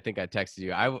I think I texted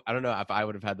you. I don't know if I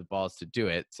would have had the balls to do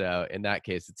it. So in that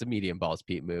case, it's a medium balls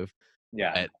Pete move.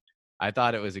 Yeah. But I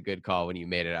thought it was a good call when you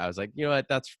made it. I was like, you know what?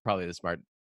 That's probably the smart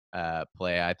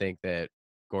play. I think that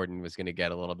Gordon was going to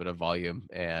get a little bit of volume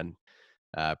and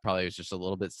probably was just a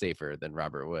little bit safer than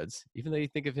Robert Woods, even though you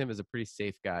think of him as a pretty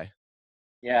safe guy.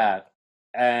 Yeah.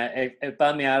 It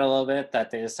bummed me out a little bit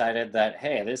that they decided that,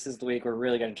 hey, this is the week we're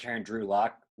really going to turn Drew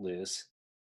Lock loose.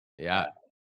 Yeah.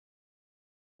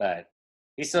 But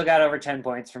he still got over 10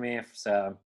 points for me,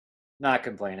 so not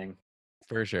complaining.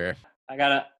 For sure. I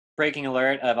got a breaking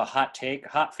alert of a hot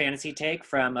fantasy take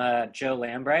from Joe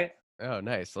Lambright. Oh,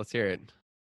 nice. Let's hear it.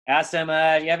 Asked him,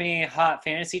 do you have any hot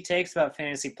fantasy takes about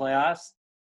fantasy playoffs?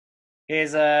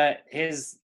 His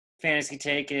fantasy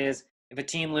take is, if a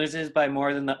team loses by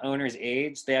more than the owner's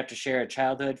age, they have to share a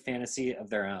childhood fantasy of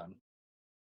their own.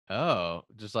 Oh,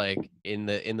 just like in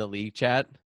the league chat?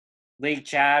 League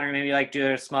chat, or maybe like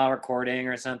do a small recording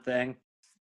or something.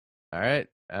 All right.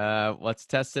 Let's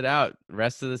test it out.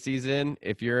 Rest of the season,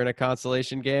 if you're in a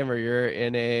consolation game or you're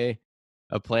in a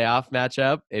playoff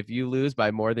matchup, if you lose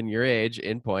by more than your age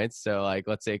in points, so like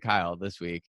let's say Kyle this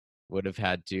week would have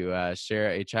had to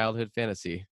share a childhood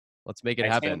fantasy. Let's make it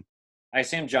happen. I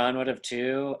assume John would have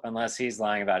too, unless he's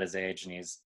lying about his age and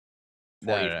he's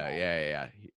 45. No.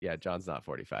 Yeah. John's not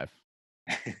 45.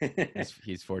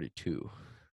 he's 42.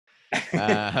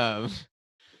 Yeah.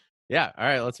 All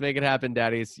right. Let's make it happen,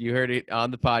 daddies. You heard it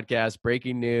on the podcast.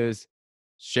 Breaking news.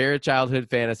 Share a childhood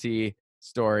fantasy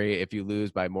story if you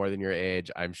lose by more than your age.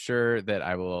 I'm sure that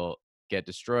I will get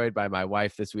destroyed by my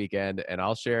wife this weekend, and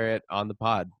I'll share it on the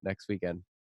pod next weekend.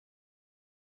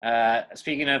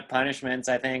 Speaking of punishments,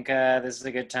 I think this is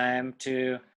a good time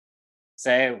to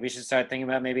say we should start thinking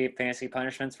about maybe fantasy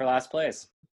punishments for last place.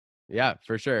 Yeah,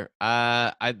 for sure.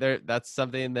 That's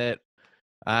something that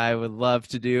I would love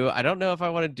to do. I don't know if I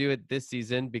want to do it this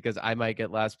season because I might get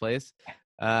last place.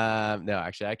 No,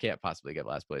 actually, I can't possibly get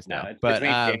last place now. But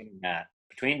between Dan and Matt,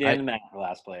 and Matt for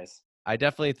last place. I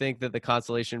definitely think that the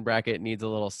consolation bracket needs a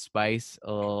little spice,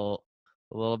 a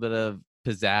little bit of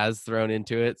pizzazz thrown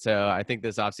into it. So I think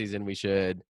this offseason we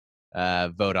should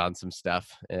vote on some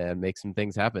stuff and make some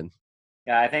things happen.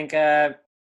 Yeah, I think a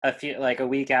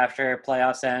week after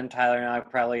playoffs end, Tyler and I will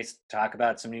probably talk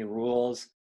about some new rules,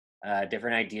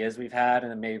 different ideas we've had,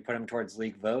 and then maybe put them towards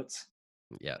league votes.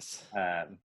 Yes.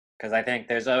 Because I think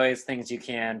there's always things you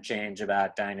can change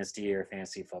about dynasty or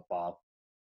fantasy football.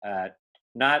 They're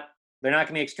not going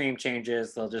to be extreme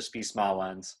changes; they'll just be small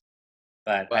ones.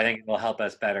 But I think it will help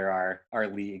us better our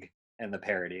league and the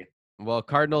parity. Well,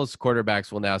 Cardinals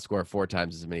quarterbacks will now score 4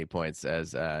 times as many points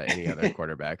as any other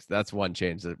quarterbacks. That's one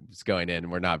change that's going in.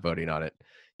 We're not voting on it.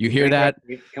 You hear that?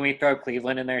 Can we throw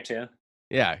Cleveland in there too?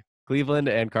 Yeah, Cleveland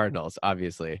and Cardinals,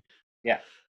 obviously. Yeah.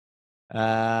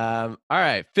 All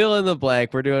right, fill in the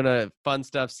blank. We're doing a fun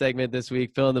stuff segment this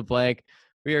week. Fill in the blank.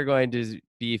 We are going to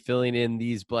be filling in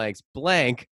these blanks.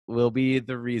 Blank will be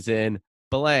the reason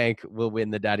blank will win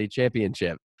the Daddy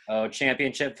Championship. Oh,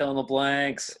 championship, fill in the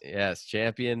blanks. Yes,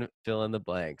 champion, fill in the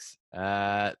blanks. So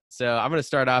I'm going to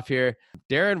start off here.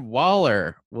 Darren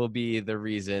Waller will be the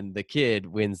reason the kid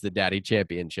wins the Daddy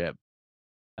Championship.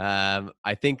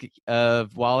 I think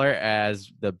of Waller as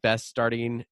the best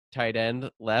starting tight end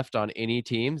left on any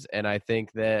teams, and I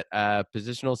think that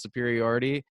positional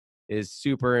superiority is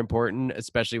super important,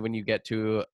 especially when you get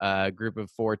to a group of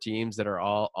 4 teams that are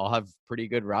all have pretty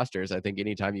good rosters. I think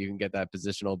anytime you can get that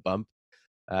positional bump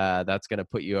that's going to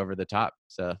put you over the top.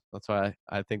 So that's why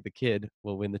I think the kid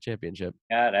will win the championship.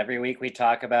 Yeah, every week we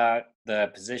talk about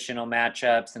the positional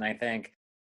matchups, and I think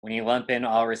when you lump in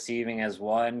all receiving as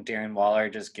one, Darren Waller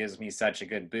just gives me such a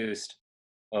good boost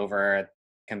over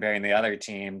comparing the other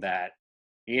team that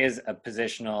he is a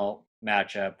positional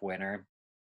matchup winner.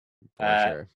 For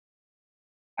sure.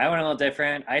 I went a little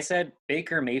different. I said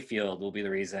Baker Mayfield will be the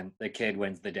reason the kid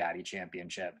wins the Daddy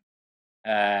Championship.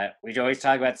 We always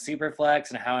talk about Superflex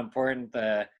and how important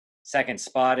the second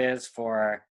spot is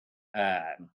for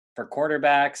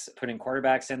quarterbacks, putting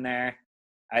quarterbacks in there.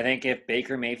 I think if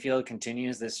Baker Mayfield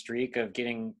continues this streak of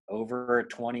getting over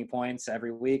 20 points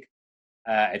every week,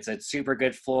 it's a super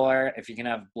good floor. If you can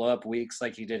have blow up weeks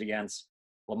like you did against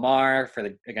Lamar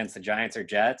against the Giants or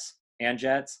Jets,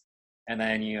 and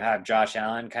then you have Josh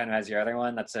Allen kind of as your other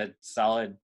one, that's a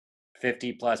solid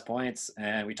 50 plus points.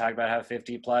 And we talked about how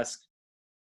 50 plus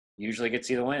usually gets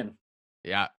you the win.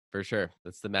 Yeah, for sure.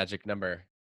 That's the magic number.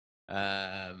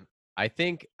 I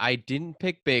think I didn't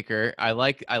pick Baker. I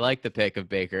like the pick of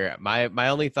Baker. My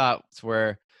only thoughts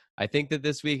were I think that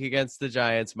this week against the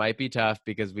Giants might be tough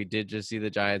because we did just see the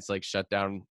Giants like shut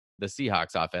down the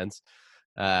Seahawks offense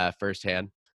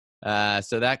firsthand.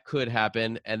 So that could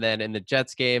happen. And then in the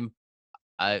Jets game,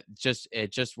 it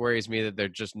just worries me that they're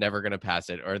just never going to pass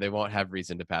it, or they won't have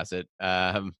reason to pass it.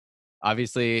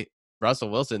 Obviously, Russell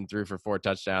Wilson threw for 4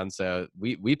 touchdowns, so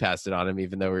we passed it on him,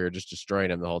 even though we were just destroying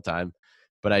him the whole time.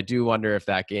 But I do wonder if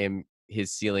that game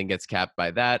his ceiling gets capped by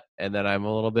that, and then I'm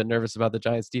a little bit nervous about the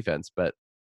Giants' defense. But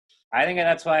I think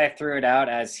that's why I threw it out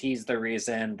as he's the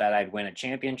reason that I'd win a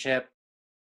championship.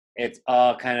 It's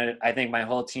all kind of. I think my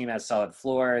whole team has solid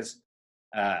floors.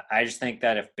 I just think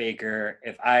that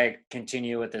if I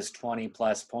continue with this 20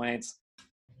 plus points,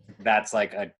 that's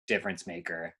like a difference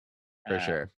maker. for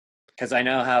sure. Because I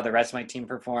know how the rest of my team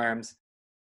performs.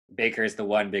 Baker is the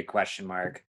one big question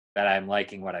mark that I'm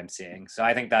liking what I'm seeing. So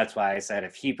I think that's why I said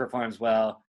if he performs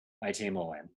well, my team will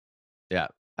win. Yeah.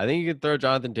 I think you could throw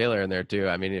Jonathan Taylor in there too.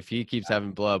 I mean, if he keeps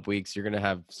having blow up weeks, you're going to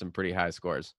have some pretty high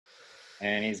scores.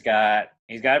 And he's got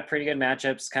pretty good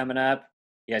matchups coming up.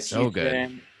 Yes, So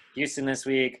good. Houston this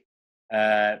week.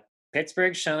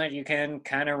 Pittsburgh's shown that you can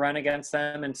kind of run against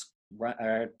them and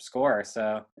score.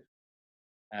 So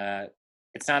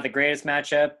it's not the greatest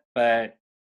matchup, but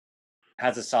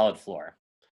has a solid floor.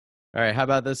 All right, how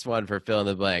about this one for fill in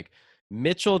the blank?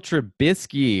 Mitchell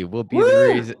Trubisky will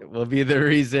be the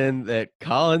reason that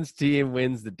Colin's team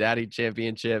wins the Daddy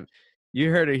Championship.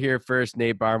 You heard it here first,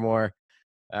 Nate Barmore.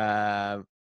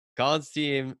 Colin's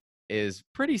team is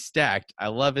pretty stacked. I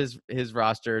love his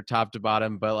roster top to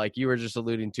bottom, but like you were just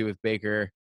alluding to with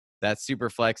Baker, that super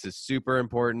flex is super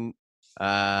important.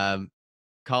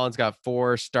 Colin's got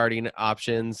 4 starting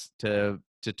options to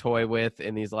toy with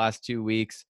in these last 2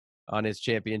 weeks on his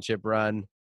championship run.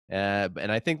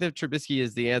 And I think that Trubisky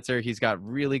is the answer. He's got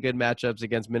really good matchups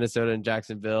against Minnesota and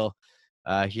Jacksonville.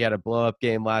 He had a blow-up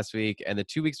game last week, and the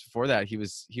 2 weeks before that, he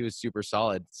was super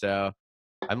solid. So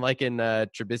I'm liking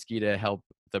Trubisky to help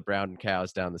the Brown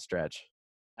Cows down the stretch.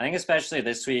 I think especially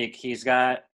this week, he's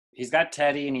got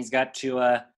Teddy and he's got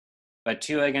Tua, but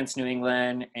Tua against New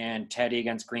England and Teddy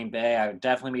against Green Bay, I would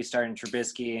definitely be starting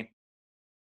Trubisky.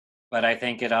 But I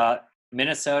think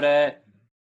Minnesota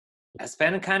has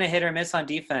been kind of hit or miss on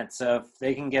defense. So if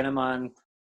they can get him on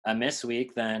a miss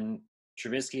week, then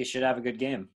Trubisky should have a good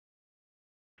game.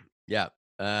 Yeah.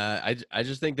 I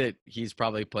just think that he's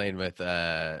probably playing with,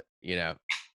 for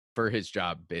his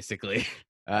job, basically.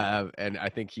 And I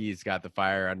think he's got the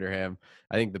fire under him.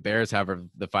 I think the Bears have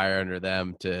the fire under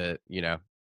them to,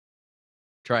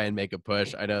 try and make a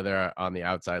push. I know they're on the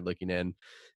outside looking in,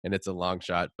 and it's a long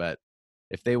shot, but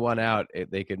if they won out,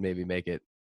 they could maybe make it.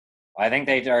 I think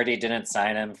they already didn't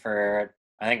sign him for.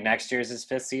 I think next year's his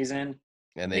 5th season,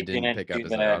 and they didn't pick up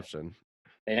his option.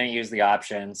 They didn't use the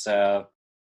option, so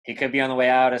he could be on the way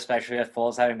out, especially if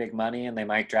Foles having big money, and they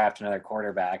might draft another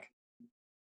quarterback.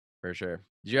 For sure.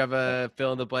 Did you have a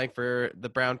fill in the blank for the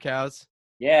Brown Cows?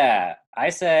 Yeah, I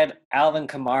said Alvin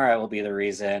Kamara will be the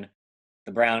reason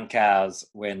the Brown Cows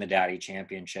win the Daddy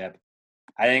Championship.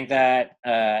 I think that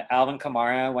Alvin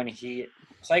Kamara,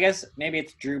 so I guess maybe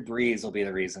it's Drew Brees will be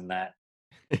the reason that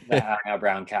the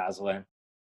Brown Cows win.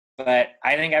 But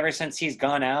I think ever since he's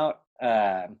gone out,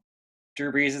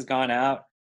 Drew Brees has gone out,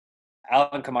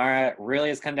 Alvin Kamara really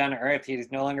has come down to earth.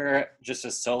 He's no longer just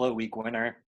a solo week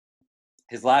winner.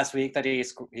 His last week that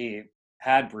he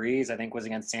had Brees, I think, was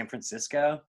against San Francisco,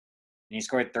 and he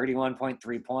scored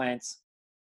 31.3 points.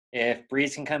 If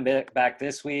Brees can come back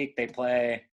this week, they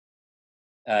play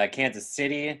Kansas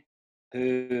City,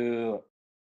 who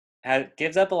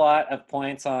gives up a lot of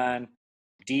points on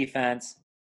defense,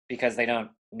 because they don't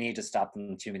need to stop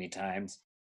them too many times.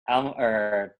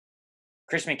 Or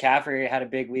Chris McCaffrey had a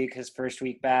big week his first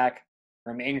week back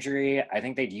from injury. I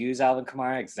think they'd use Alvin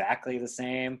Kamara exactly the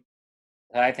same.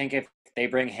 I think if they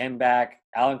bring him back,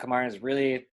 Alvin Kamara is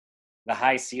really the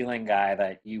high ceiling guy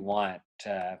that you want.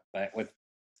 But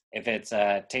if it's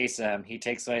Taysom, he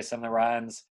takes away some of the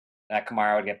runs that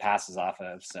Kamara would get passes off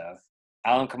of. So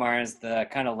Alvin Kamara is the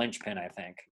kind of linchpin, I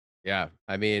think. Yeah,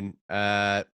 I mean,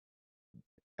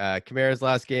 Kamara's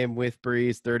last game with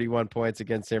Brees, 31 points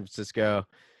against San Francisco,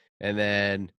 and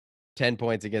then 10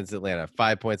 points against Atlanta,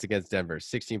 5 points against Denver,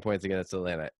 16 points against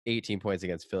Atlanta, 18 points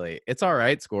against Philly. It's all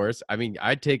right scores. I mean,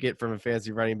 I'd take it from a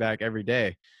fantasy running back every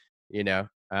day, you know.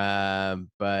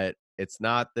 But it's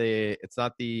not the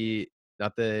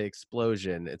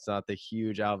explosion. It's not the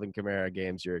huge Alvin Kamara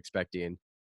games you're expecting.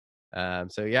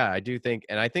 So yeah, I do think,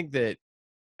 and I think that,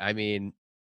 I mean,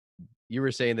 you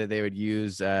were saying that they would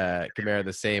use Kamara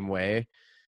the same way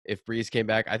if Brees came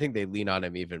back. I think they lean on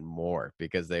him even more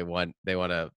because they want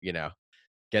to,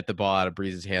 get the ball out of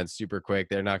Brees' hands super quick.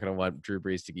 They're not going to want Drew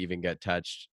Brees to even get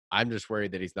touched. I'm just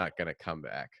worried that he's not going to come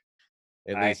back,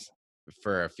 at least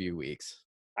for a few weeks.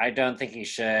 I don't think he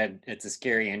should. It's a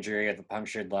scary injury of the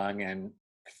punctured lung and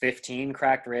 15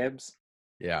 cracked ribs.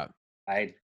 Yeah.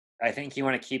 I think you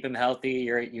want to keep him healthy.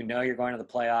 You're going to the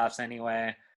playoffs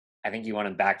anyway. I think you want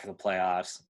him back for the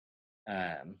playoffs.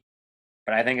 But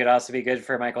I think it'd also be good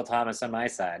for Michael Thomas on my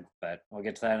side. But we'll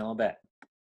get to that in a little bit.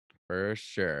 For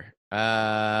sure.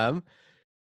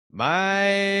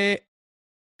 My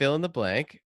fill in the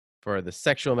blank for the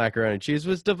sexual macaroni and cheese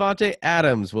was Davante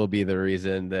Adams will be the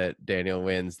reason that Daniel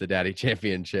wins the Daddy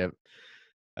Championship.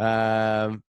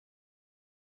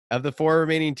 Of the 4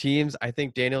 remaining teams, I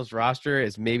think Daniel's roster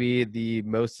is maybe the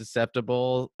most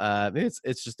susceptible.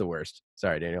 It's just the worst.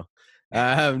 Sorry, Daniel.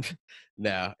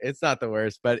 No, it's not the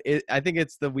worst, but I think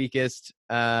it's the weakest.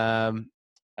 Of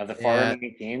the 4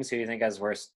 remaining teams, who do you think has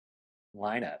worst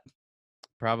lineup?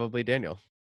 Probably Daniel.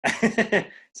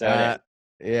 So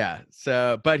yeah.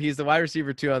 So, but he's the wide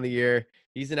receiver 2 on the year.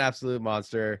 He's an absolute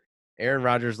monster. Aaron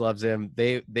Rodgers loves him.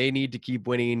 They need to keep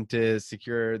winning to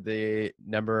secure the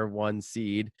number 1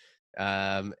 seed.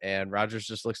 And Rodgers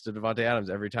just looks to Davante Adams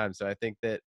every time. So I think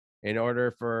that in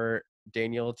order for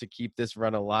Daniel to keep this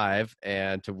run alive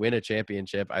and to win a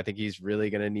championship, I think he's really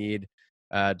going to need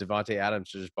Davante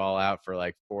Adams to just ball out for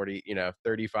like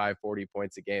 35, 40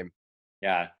 points a game.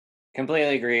 Yeah,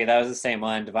 completely agree. That was the same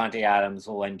one. Davante Adams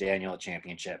will win Daniel a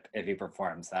championship if he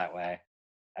performs that way.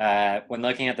 When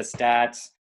looking at the stats,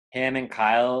 him and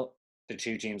Kyle, the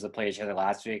 2 teams that played each other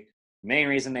last week, the main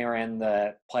reason they were in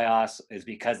the playoffs is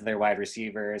because of their wide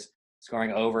receivers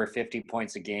scoring over 50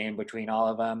 points a game between all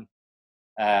of them.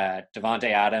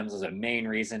 Davante Adams was a main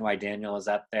reason why Daniel is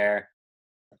up there.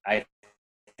 I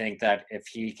think that if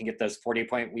he can get those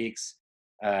 40-point weeks,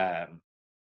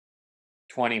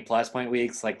 20-plus point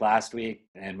weeks like last week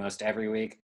and most every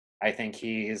week, I think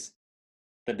he's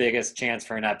the biggest chance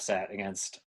for an upset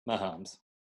against Mahomes.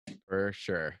 For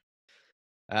sure.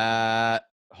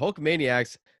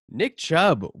 Hulkamaniacs, Nick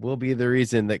Chubb will be the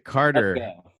reason that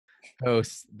Carter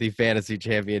hosts the fantasy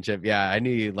championship. Yeah, I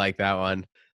knew you'd like that one.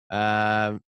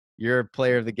 You're a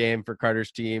player of the game for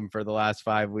Carter's team for the last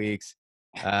 5 weeks.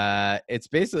 It's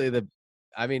basically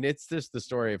it's just the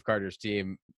story of Carter's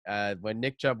team. When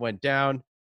Nick Chubb went down,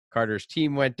 Carter's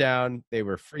team went down. They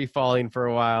were free falling for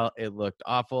a while. It looked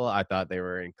awful. I thought they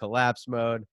were in collapse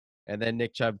mode. And then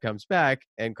Nick Chubb comes back,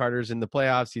 and Carter's in the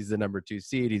playoffs. He's the number 2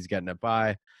 seed. He's getting a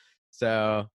bye.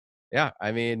 So, yeah,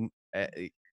 I mean,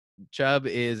 Chubb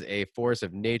is a force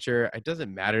of nature. It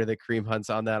doesn't matter that Kareem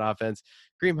Hunt's on that offense.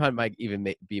 Kareem Hunt might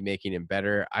even be making him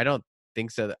better. I don't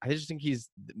think so. I just think he's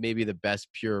maybe the best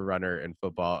pure runner in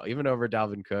football, even over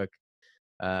Dalvin Cook.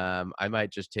 I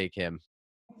might just take him.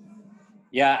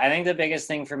 Yeah, I think the biggest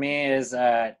thing for me is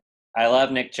I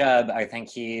love Nick Chubb. I think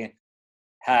he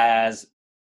has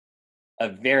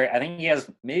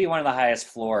maybe one of the highest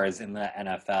floors in the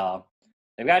NFL.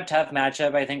 They've got a tough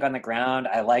matchup, I think, on the ground.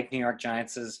 I like New York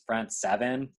Giants' front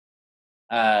 7.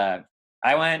 I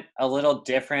went a little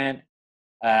different.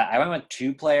 I went with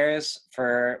 2 players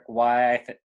for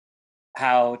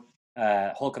how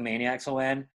Hulkamaniacs will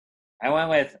win. I went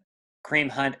with Kareem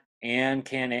Hunt and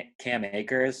Cam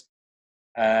Akers.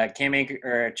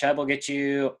 Chubb will get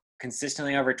you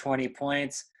consistently over 20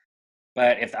 points.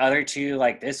 But if the other 2,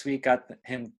 like this week,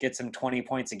 get some 20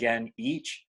 points again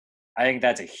each, I think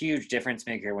that's a huge difference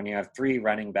maker when you have 3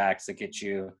 running backs that get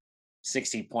you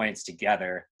 60 points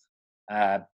together.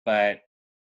 But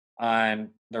on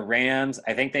the Rams,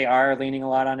 I think they are leaning a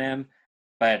lot on him.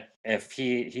 But if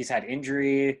he's had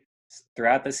injury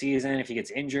throughout the season, if he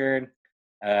gets injured,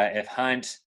 If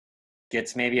Hunt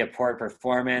gets maybe a poor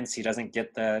performance, he doesn't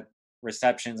get the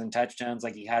receptions and touchdowns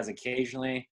like he has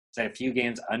occasionally. So a few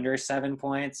games under 7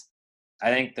 points. I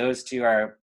think those two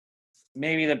are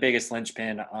maybe the biggest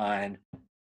linchpin on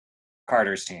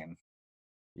Carter's team.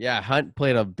 Yeah, Hunt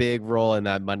played a big role in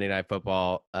that Monday Night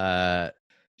Football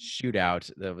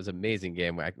shootout. That was an amazing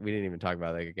game. We didn't even talk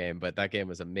about that game, but that game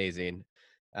was amazing.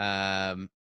 And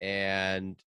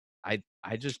I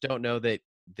just don't know that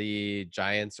the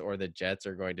Giants or the Jets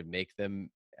are going to make them,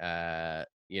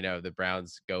 the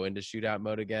Browns go into shootout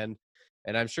mode again.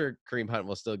 And I'm sure Kareem Hunt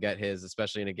will still get his,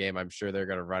 especially in a game. I'm sure they're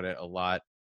going to run it a lot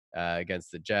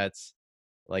against the Jets.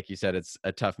 Like you said, it's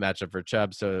a tough matchup for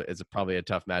Chubb, so it's probably a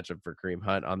tough matchup for Kareem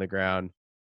Hunt on the ground.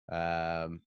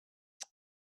 And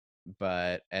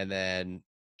then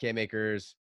Cam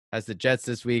Akers has the Jets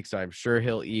this week, so I'm sure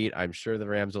he'll eat. I'm sure the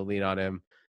Rams will lean on him,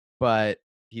 but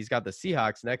he's got the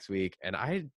Seahawks next week, and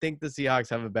I think the Seahawks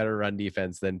have a better run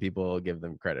defense than people will give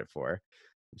them credit for.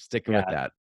 I'm sticking with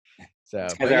that. So,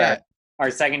 but yeah,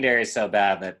 our secondary is so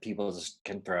bad that people just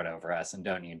can throw it over us and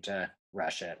don't need to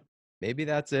rush it. Maybe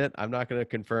that's it. I'm not going to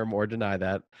confirm or deny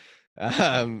that.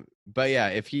 But yeah,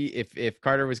 if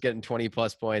Carter was getting 20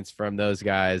 plus points from those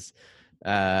guys,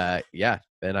 then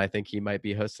I think he might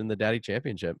be hosting the Daddy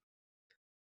Championship.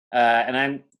 And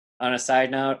I'm on a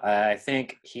side note, I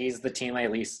think he's the team I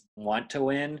at least want to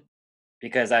win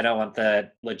because I don't want the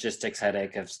logistics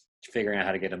headache of figuring out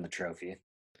how to get him the trophy.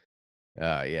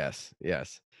 Yes.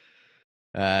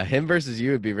 Him versus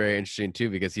you would be very interesting too,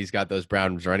 because he's got those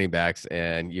Browns running backs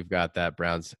and you've got that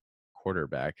Browns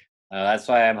quarterback. That's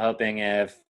why I'm hoping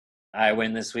if I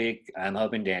win this week, I'm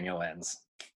hoping Daniel wins.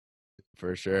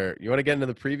 For sure. You want to get into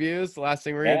the previews? The last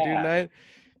thing we're going to do tonight?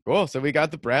 Cool. So we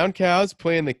got the Brown Cows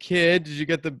playing the Kid. Did you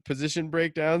get the position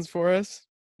breakdowns for us?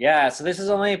 Yeah. So this is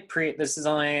only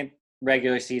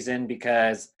regular season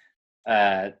because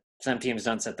some teams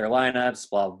don't set their lineups,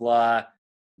 blah, blah.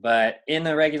 But in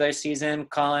the regular season,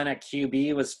 Colin at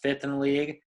QB was 5th in the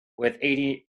league with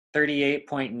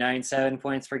 38.97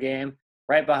 points per game.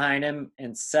 Right behind him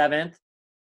in 7th,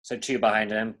 so 2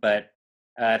 behind him, but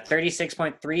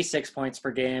 36.36 points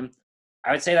per game.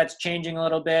 I would say that's changing a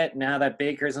little bit now that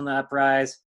Baker's on the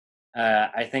uprise.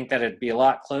 I think that it'd be a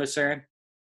lot closer.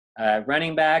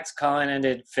 Running backs, Colin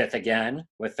ended 5th again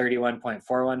with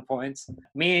 31.41 points.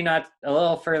 Me not a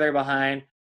little further behind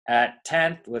at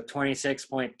 10th with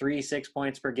 26.36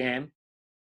 points per game.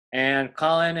 And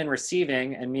Colin in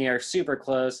receiving and me are super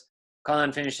close.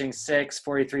 Colin finishing 6th,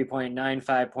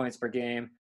 43.95 points per game.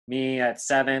 Me at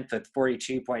 7th at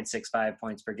 42.65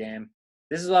 points per game.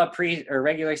 This is all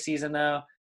regular season though,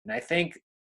 and I think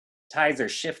tides are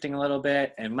shifting a little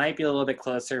bit and might be a little bit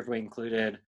closer if we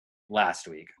included last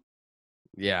week.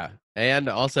 Yeah, and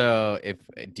also if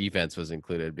defense was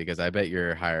included, because I bet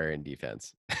you're higher in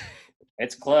defense.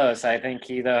 It's close. I think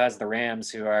he though has the Rams,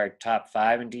 who are top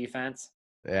 5 in defense.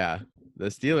 Yeah, the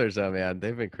Steelers, though, man,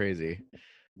 they've been crazy.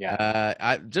 Yeah,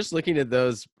 I just looking at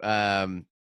those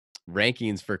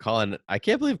rankings for Colin. I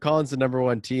can't believe Colin's the number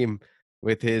 1 team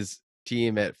with his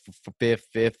team at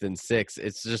 5th, and 6th.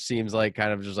 It just seems like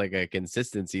kind of just like a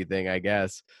consistency thing, I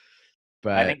guess.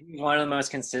 But I think he's one of the most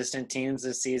consistent teams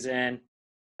this season,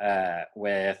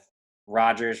 with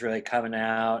Rodgers really coming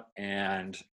out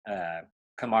and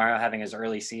Kamara having his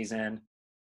early season,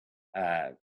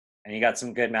 and he got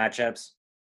some good matchups.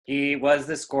 He was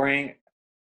the scoring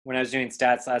when I was doing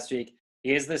stats last week.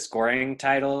 He is the scoring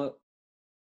title,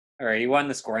 or he won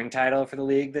the scoring title for the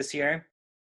league this year.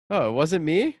 Oh, it wasn't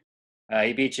me?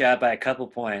 He beat you up by a couple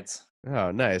points.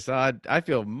 Oh, nice. I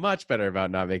feel much better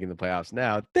about not making the playoffs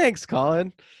now. Thanks,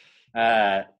 Colin.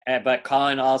 But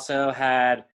Colin also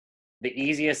had the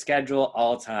easiest schedule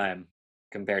all time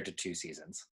compared to 2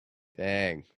 seasons.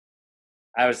 Dang.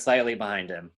 I was slightly behind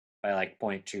him by like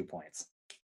 0.2 points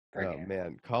per game.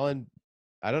 Man, Colin,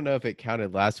 I don't know if it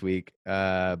counted last week,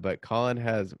 but Colin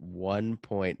has 1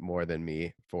 point more than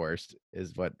me forced,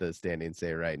 is what the standings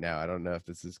say right now. I don't know if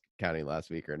this is counting last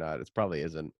week or not. It probably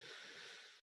isn't.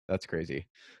 That's crazy.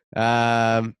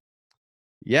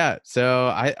 Yeah,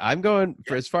 so I'm going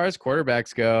for, as far as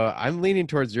quarterbacks go, I'm leaning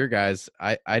towards your guys.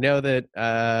 I know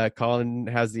that Colin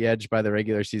has the edge by the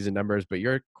regular season numbers, but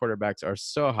your quarterbacks are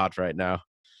so hot right now.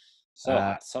 So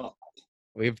hot.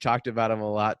 We've talked about them a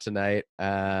lot tonight.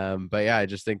 But yeah, I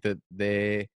just think that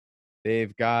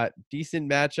they've got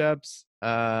decent matchups.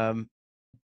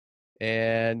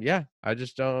 And yeah, I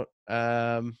just don't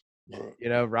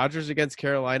Rodgers against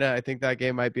Carolina, I think that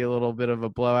game might be a little bit of a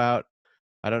blowout.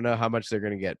 I don't know how much they're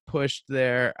going to get pushed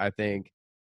there. I think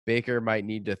Baker might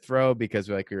need to throw because,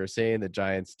 like we were saying, the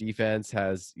Giants defense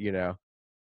has,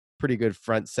 pretty good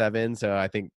front seven, so I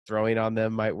think throwing on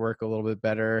them might work a little bit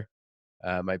better.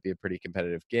 Might be a pretty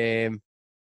competitive game.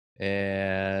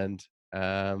 And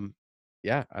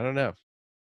yeah, I don't know.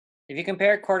 If you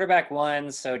compare quarterback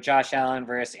ones, so Josh Allen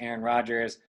versus Aaron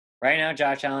Rodgers, right now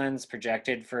Josh Allen's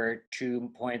projected for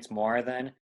 2 points more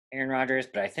than Aaron Rodgers,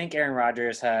 but I think Aaron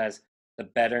Rodgers has the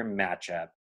better matchup.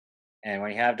 And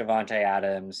when you have Devontae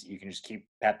Adams, you can just keep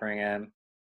peppering him.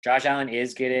 Josh Allen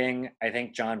is getting, I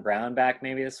think, John Brown back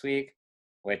maybe this week,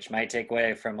 which might take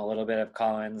away from a little bit of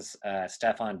Collins'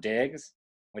 Stephon Diggs,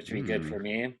 which would be good for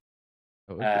me.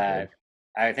 That would be Uh, good.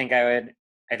 I think I would.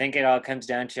 I think it all comes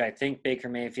down to I think Baker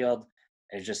Mayfield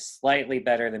is just slightly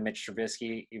better than Mitch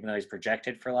Trubisky, even though he's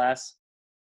projected for less.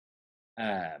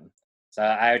 So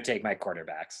I would take my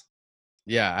quarterbacks.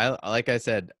 Yeah, like I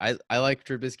said, I like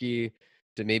Trubisky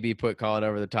to maybe put Colin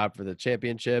over the top for the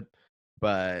championship,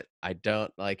 but I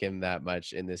don't like him that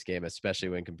much in this game, especially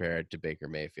when compared to Baker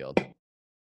Mayfield.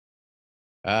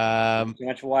 Too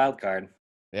much wild card.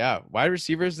 Yeah, wide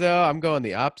receivers though, I'm going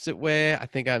the opposite way. I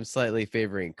think I'm slightly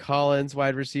favoring Collins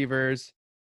wide receivers.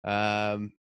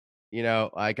 Um,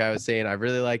 like I was saying, I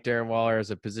really like Darren Waller as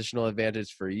a positional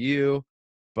advantage for you,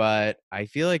 but I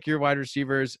feel like your wide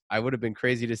receivers, I would have been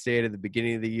crazy to say it at the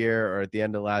beginning of the year or at the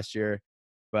end of last year,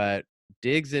 but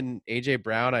Diggs and AJ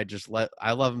Brown,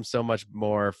 I love them so much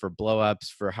more for blow ups,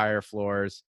 for higher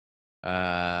floors,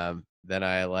 than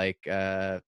I like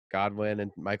Godwin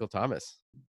and Michael Thomas.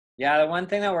 Yeah, the one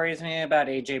thing that worries me about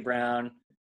AJ Brown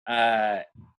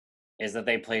is that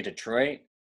they play Detroit,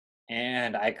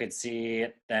 and I could see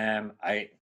them. I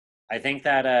think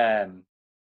that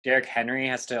Derrick Henry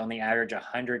has to only average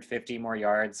 150 more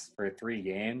yards for 3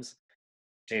 games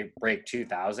to break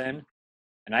 2,000.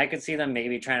 And I could see them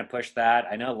maybe trying to push that.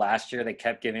 I know last year they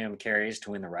kept giving him carries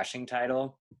to win the rushing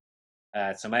title.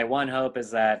 So my one hope is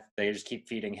that they just keep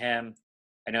feeding him.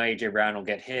 I know AJ Brown will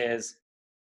get his,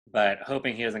 but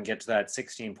hoping he doesn't get to that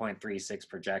 16.36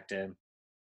 projected.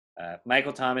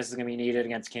 Michael Thomas is going to be needed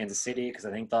against Kansas City because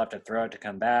I think they'll have to throw it to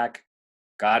come back.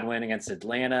 Godwin against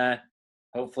Atlanta.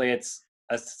 Hopefully it's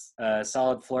a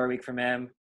solid floor week from him.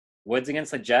 Woods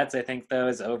against the Jets, I think, though,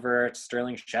 is over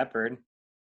Sterling Shepard.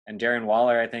 And Darren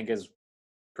Waller, I think, is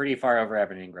pretty far over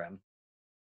Evan Ingram.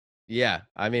 Yeah,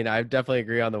 I mean, I definitely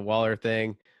agree on the Waller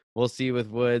thing. We'll see with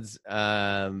Woods.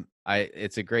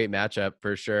 It's a great matchup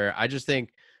for sure. I just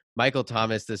think Michael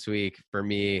Thomas this week for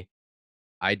me.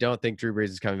 I don't think Drew Brees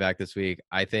is coming back this week.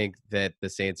 I think that the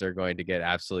Saints are going to get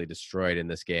absolutely destroyed in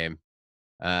this game.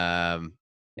 And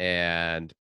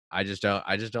I just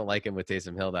don't like him with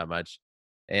Taysom Hill that much.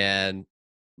 And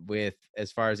with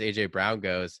as far as AJ Brown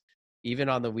goes, even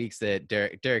on the weeks that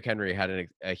Derrick Henry had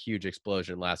a huge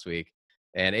explosion last week,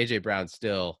 and AJ Brown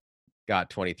still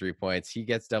got 23 points. He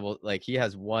gets he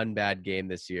has one bad game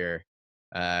this year.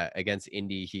 Against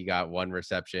Indy, he got one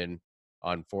reception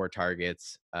on 4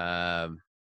 targets. That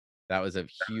was a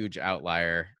huge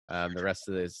outlier. The rest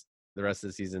of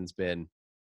the season's been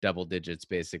double digits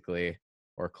basically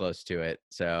or close to it.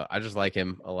 So I just like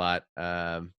him a lot.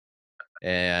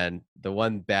 And the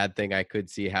one bad thing I could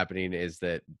see happening is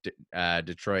that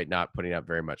Detroit not putting up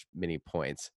very many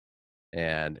points.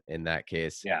 And in that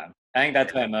case, yeah, I think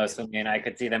that's my most. I mean, I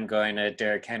could see them going to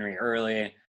Derrick Henry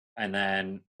early and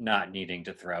then not needing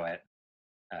to throw it.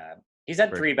 He's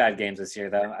had 3 bad games this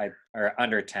year, though, or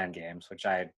under 10 games, which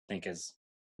I think is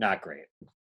not great.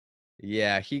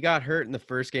 Yeah, he got hurt in the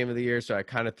first game of the year, so I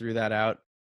kind of threw that out.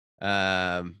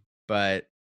 But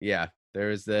yeah, there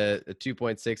was the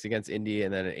 2.6 against Indy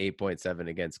and then an 8.7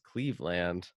 against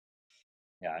Cleveland.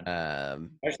 Yeah.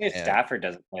 Especially if Stafford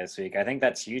doesn't play this week. I think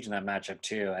that's huge in that matchup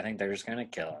too. I think they're just gonna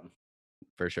kill him.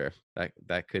 For sure.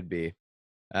 That could be.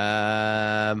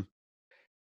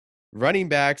 Running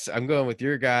backs, I'm going with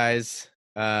your guys.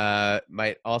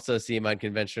 Might also seem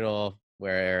unconventional,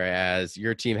 whereas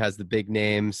your team has the big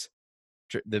names,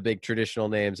 the big traditional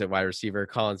names at wide receiver,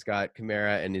 Colin Scott,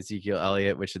 Kamara, and Ezekiel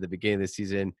Elliott, which at the beginning of the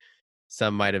season,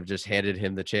 some might have just handed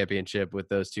him the championship with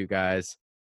those 2 guys.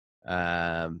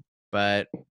 But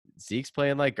Zeke's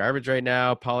playing like garbage right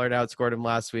now. Pollard outscored him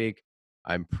last week.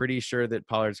 I'm pretty sure that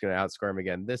Pollard's going to outscore him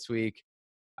again this week.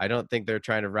 I don't think they're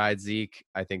trying to ride Zeke.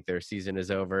 I think their season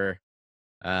is over.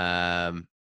 And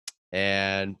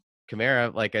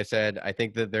Kamara, like I said, I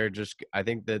think that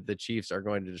the Chiefs are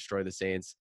going to destroy the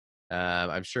Saints.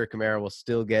 I'm sure Kamara will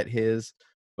still get his,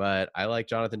 but I like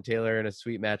Jonathan Taylor in a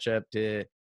sweet matchup to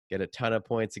get a ton of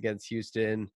points against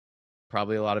Houston.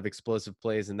 Probably a lot of explosive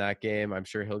plays in that game. I'm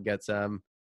sure he'll get some.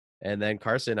 And then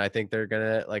Carson, I think they're going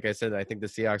to, like I said, I think the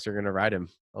Seahawks are going to ride him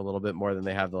a little bit more than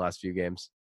they have the last few games.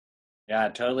 Yeah, I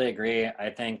totally agree. I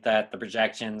think that the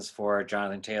projections for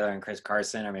Jonathan Taylor and Chris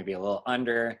Carson are maybe a little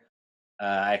under.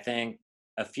 I think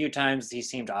a few times he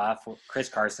seemed off. Chris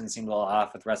Carson seemed a little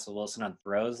off with Russell Wilson on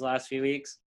throws the last few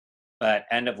weeks. But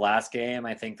end of last game,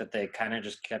 I think that they kind of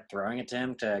just kept throwing it to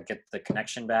him to get the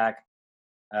connection back.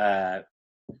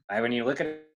 When you look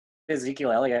at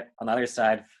Ezekiel Elliott on the other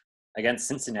side against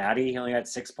Cincinnati, he only had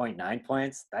 6.9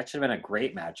 points. That should have been a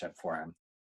great matchup for him.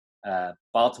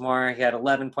 Baltimore, he had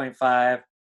 11.5.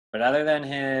 But other than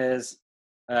his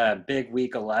big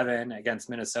week 11 against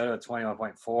Minnesota with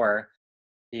 21.4,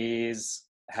 he's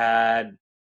had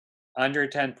under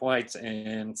 10 points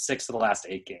in 6 of the last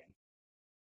 8 games.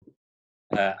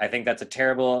 I think that's a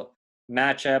terrible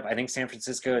matchup. I think San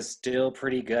Francisco is still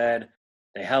pretty good.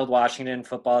 They held Washington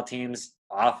football team's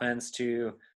offense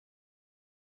to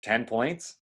 10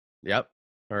 points. Yep.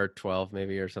 Or 12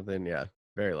 maybe or something. Yeah.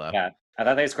 Very low. Yeah. I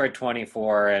thought they scored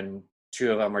 24 and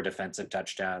 2 of them were defensive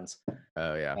touchdowns.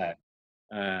 Oh, yeah.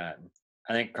 I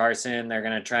think Carson, they're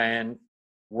going to try and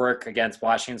work against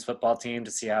Washington's football team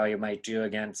to see how he might do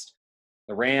against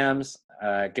the Rams.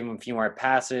 Give him a few more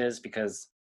passes because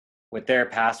with their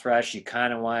pass rush, you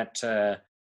kind of want to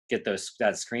get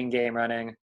that screen game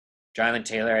running. Jonathan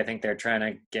Taylor, I think they're trying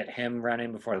to get him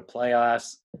running before the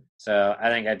playoffs. So I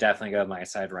think I'd definitely go with my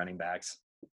side running backs.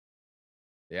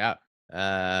 Yeah.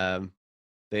 The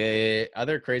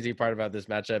other crazy part about this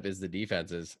matchup is the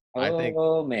defenses.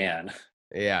 Oh, man.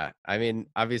 Yeah. I mean,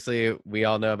 obviously, we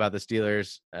all know about the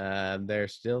Steelers. They're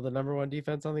still the number 1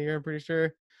 defense on the year, I'm pretty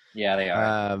sure. Yeah, they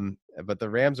are. But the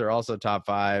Rams are also top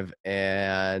 5,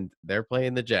 and they're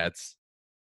playing the Jets.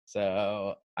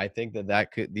 So I think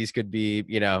these could be,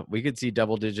 we could see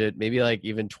double digit, maybe like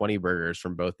even 20 burgers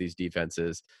from both these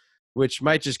defenses, which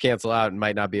might just cancel out and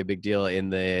might not be a big deal in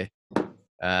the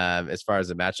as far as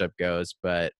the matchup goes.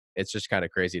 But it's just kind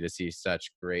of crazy to see such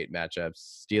great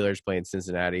matchups. Steelers playing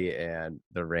Cincinnati and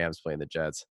the Rams playing the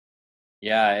Jets.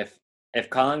 Yeah, if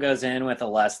Colin goes in with a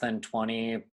less than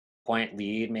 20-point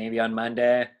lead maybe on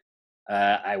Monday,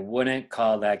 I wouldn't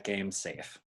call that game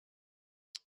safe.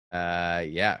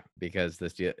 Yeah, because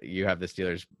you have the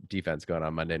Steelers defense going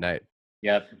on Monday night.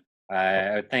 Yep.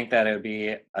 I would think that it would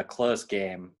be a close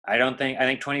game. I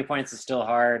think 20 points is still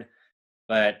hard,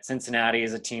 but Cincinnati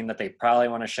is a team that they probably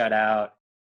want to shut out,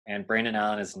 and Brandon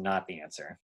Allen is not the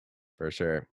answer. For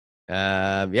sure.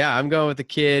 Yeah, I'm going with the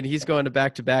kid. He's going to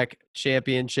back-to-back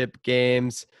championship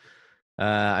games.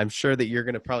 I'm sure that you're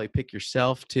going to probably pick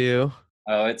yourself too.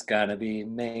 Oh, it's going to be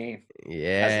me.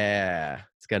 Yeah,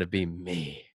 it's going to be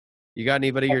me. You got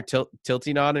anybody you're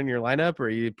tilting on in your lineup, or are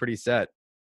you pretty set?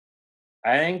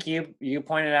 I think you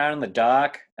pointed out in the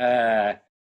doc,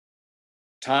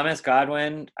 Thomas,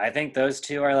 Godwin. I think those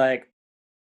two are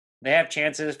they have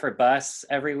chances for busts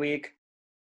every week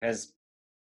because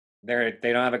they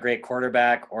don't have a great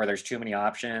quarterback or there's too many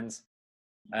options.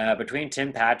 Between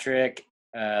Tim Patrick,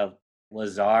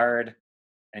 Lazard,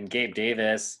 and Gabe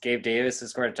Davis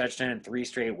has scored a touchdown in 3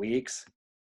 straight weeks.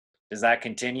 Does that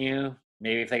continue?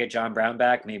 Maybe if they get John Brown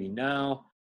back, maybe no.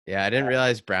 Yeah, I didn't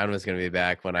realize Brown was going to be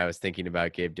back when I was thinking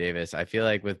about Gabe Davis. I feel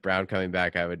like with Brown coming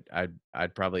back,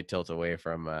 I'd probably tilt away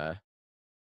from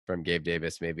Gabe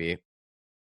Davis maybe.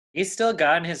 He's still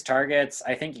gotten his targets.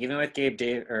 I think even with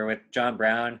with John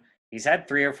Brown, he's had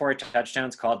 3 or 4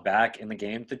 touchdowns called back in the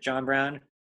game with John Brown.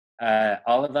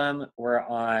 All of them were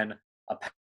on a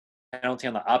penalty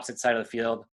on the opposite side of the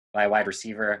field by a wide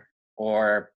receiver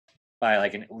or by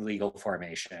an illegal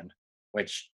formation,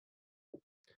 which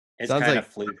is kind of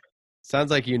fluke.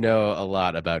 Sounds like you know a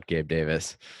lot about Gabe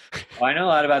Davis. Well, I know a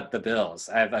lot about the Bills.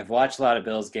 I've watched a lot of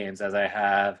Bills games as I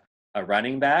have a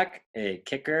running back, a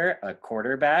kicker, a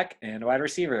quarterback, and a wide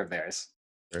receiver of theirs.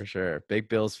 For sure. Big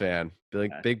Bills fan.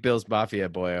 Big Bills Mafia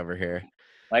boy over here.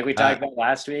 Like we talked about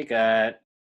last week,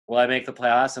 will I make the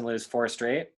playoffs and lose 4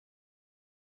 straight?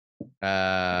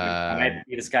 I might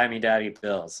be the Sky Me Daddy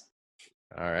Bills.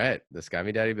 All right. The Sky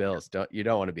Me Daddy Bills. You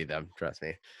don't want to be them. Trust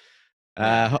me.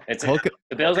 The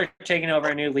Bills are taking over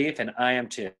a new leaf, and I am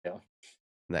too.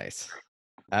 Nice.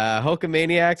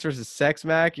 Hulkamaniacs versus Sex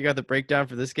Mac. You got the breakdown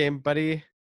for this game, buddy?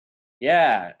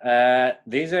 Yeah.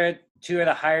 These are 2 of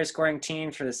the higher scoring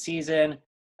teams for the season.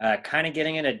 Kind of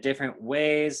getting it at different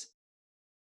ways.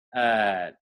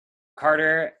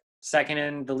 Carter, second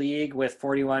in the league with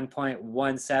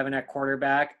 41.17 at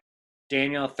quarterback.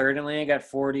 Daniel, third in the league at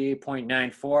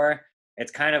 40.94.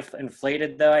 It's kind of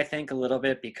inflated, though, I think, a little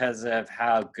bit because of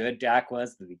how good Dak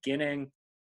was at the beginning.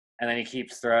 And then he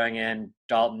keeps throwing in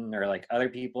Dalton or other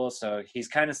people. So he's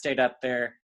kind of stayed up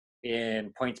there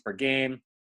in points per game.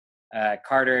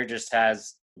 Carter just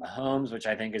has Mahomes, which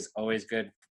I think is always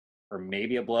good for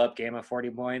maybe a blow-up game of 40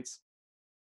 points.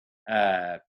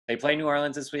 They play New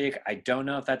Orleans this week. I don't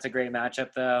know if that's a great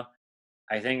matchup, though.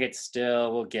 I think it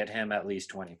still will get him at least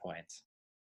 20 points.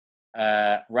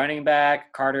 Running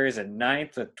back, Carter is at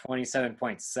 9th with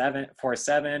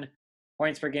 27.747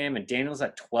 points per game, and Daniel's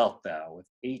at 12th, though, with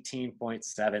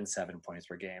 18.77 points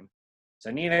per game.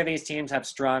 So neither of these teams have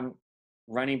strong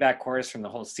running back cores from the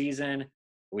whole season.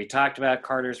 We talked about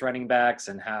Carter's running backs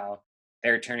and how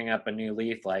they're turning up a new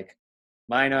leaf like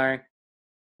mine are.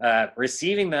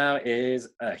 Receiving, though, is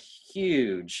a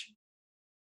huge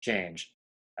change.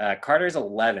 Carter's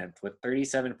 11th with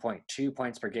 37.2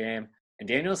 points per game, and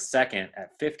Daniel's second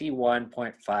at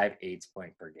 51.58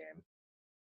 points per game.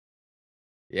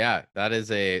 Yeah,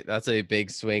 that's a big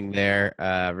swing there.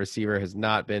 Receiver has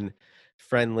not been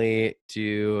friendly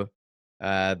to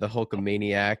the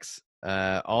Hulkamaniacs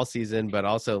all season, but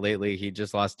also lately he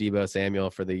just lost Deebo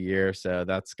Samuel for the year, so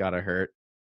that's gotta hurt.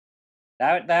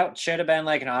 That should have been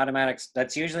like an automatic.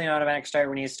 That's usually an automatic start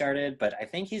when he started, but I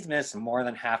think he's missed more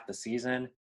than half the season,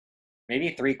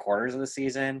 maybe 3/4 of the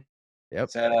season.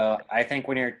 Yep. So I think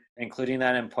when you're including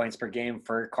that in points per game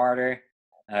for Carter,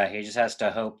 he just has to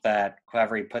hope that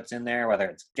whoever he puts in there, whether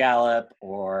it's Gallup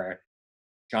or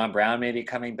John Brown maybe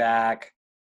coming back,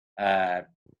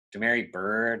 Demary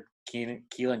Bird,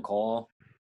 Keelan Cole,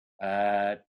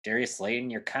 Darius Slayton,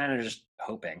 you're kind of just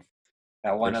hoping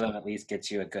that one of them at least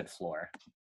gets you a good floor.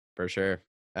 For sure.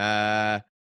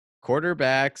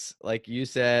 Quarterbacks, like you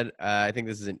said, I think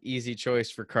this is an easy choice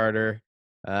for Carter.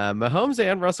 Mahomes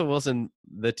and Russell Wilson,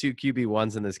 the two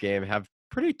QB1s in this game, have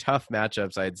pretty tough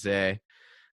matchups, I'd say.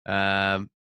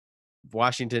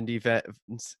 Washington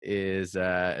defense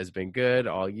has been good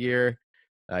all year.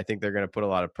 I think they're going to put a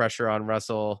lot of pressure on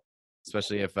Russell,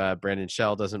 especially if Brandon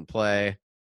Shell doesn't play.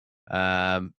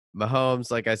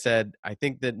 Mahomes, like I said, I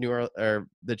think that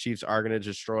the Chiefs are going to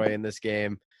destroy in this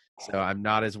game, so I'm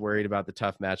not as worried about the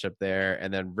tough matchup there.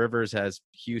 And then Rivers has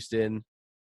Houston.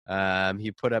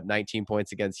 He put up 19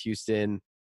 points against Houston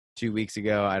 2 weeks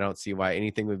ago. I don't see why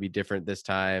anything would be different this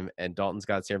time. And Dalton's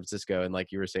got San Francisco, and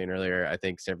like you were saying earlier, I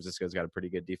think San Francisco's got a pretty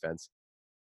good defense.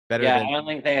 I don't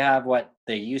think they have what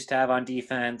they used to have on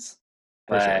defense,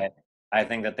 but sure. I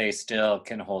think that they still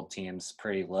can hold teams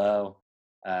pretty low.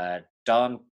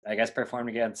 Dalton, I guess, performed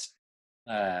against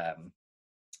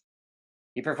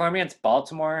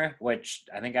Baltimore, which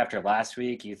I think after last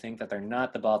week, you think that they're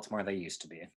not the Baltimore they used to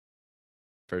be.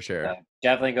 For sure.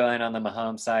 Definitely going on the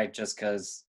Mahomes side just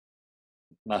because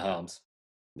Mahomes.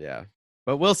 Yeah.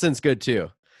 But Wilson's good too.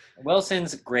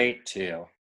 Wilson's great too.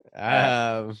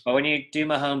 But when you do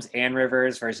Mahomes and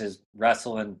Rivers versus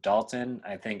Russell and Dalton,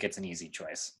 I think it's an easy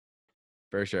choice.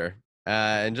 For sure.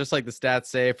 And just like the stats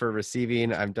say for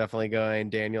receiving, I'm definitely going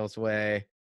Daniel's way.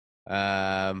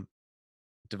 Davante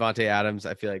Adams,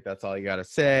 I feel like that's all you got to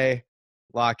say.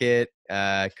 Lockett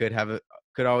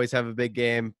could always have a big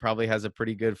game. Probably has a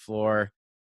pretty good floor.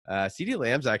 CeeDee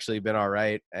Lamb's actually been all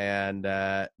right, and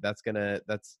that's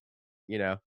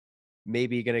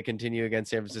maybe going to continue against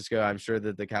San Francisco. I'm sure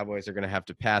that the Cowboys are going to have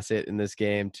to pass it in this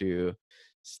game to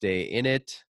stay in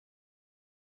it.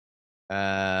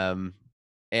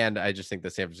 And I just think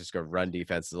the San Francisco run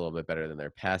defense is a little bit better than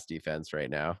their pass defense right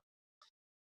now.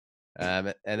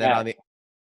 And then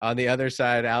on the other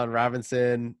side, Allen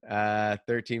Robinson,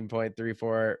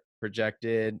 13.34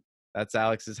 projected. That's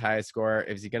Alex's highest score.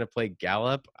 Is he going to play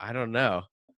Gallup? I don't know.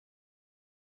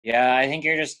 Yeah, I think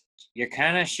you're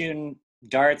kind of shooting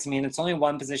darts. I mean, it's only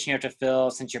one position you have to fill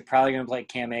since you're probably going to play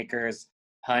Cam Akers,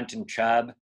 Hunt, and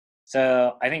Chubb.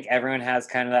 So I think everyone has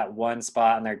kind of that one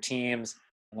spot on their teams.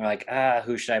 And they're like,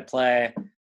 who should I play?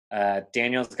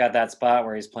 Daniel's got that spot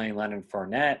where he's playing Leonard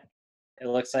Fournette, it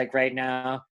looks like right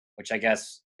now, which I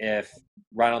guess if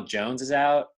Ronald Jones is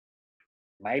out,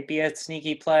 might be a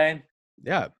sneaky play.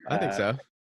 Yeah, I think so.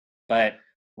 But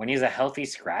when he's a healthy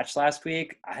scratch last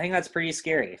week, I think that's pretty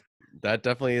scary. That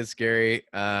definitely is scary.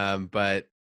 But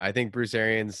I think Bruce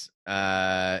Arians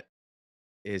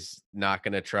is not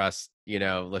going to trust,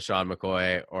 LaShawn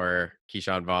McCoy or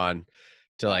Keyshawn Vaughn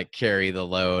to like carry the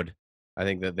load. I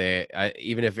think that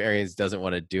even if Arians doesn't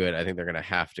want to do it, I think they're going to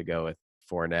have to go with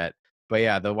Fournette. But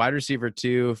yeah, the wide receiver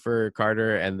 2 for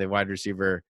Carter and the wide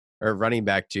receiver or running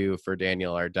back 2 for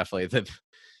Daniel are definitely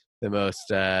the most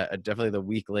definitely the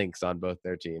weak links on both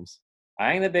their teams.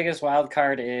 I think the biggest wild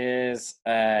card is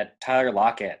Tyler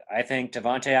Lockett. I think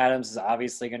Davante Adams is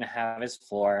obviously going to have his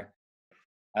floor.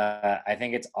 I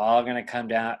think it's all going to come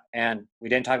down. And we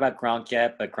didn't talk about Gronk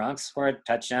yet, but Gronk scored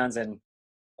touchdowns in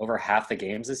over half the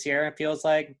games this year, it feels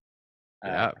like.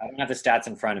 I don't have the stats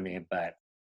in front of me, but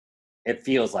it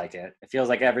feels like it. It feels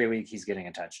like every week he's getting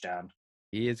a touchdown.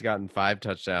 He has gotten 5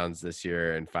 touchdowns this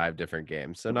year in 5 different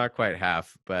games, so not quite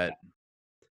half, but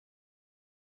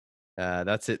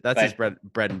that's it. That's his bread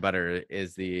and butter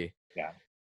is the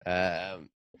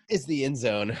end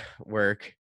zone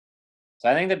work. So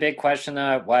I think the big question,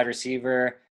 wide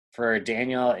receiver for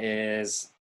Daniel is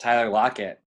Tyler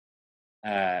Lockett.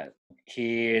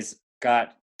 He's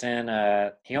gotten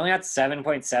he only had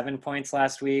 7.7 points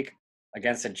last week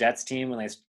against the Jets team when they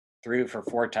threw for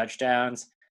 4 touchdowns.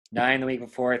 9 the week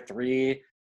before, 3,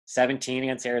 17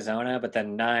 against Arizona, but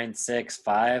then 9, 6,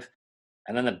 5.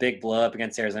 And then the big blow up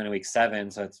against Arizona week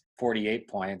 7, so it's 48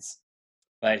 points.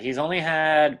 But he's only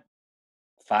had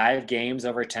 5 games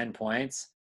over 10 points,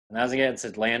 and that was against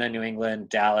Atlanta, New England,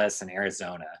 Dallas, and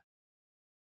Arizona.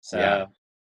 So yeah.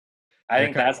 I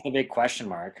think that's the big question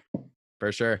mark.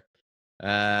 For sure.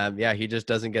 Yeah, he just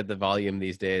doesn't get the volume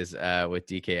these days with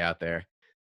DK out there.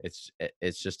 It's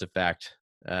just a fact.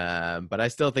 But I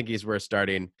still think he's worth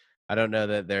starting. I don't know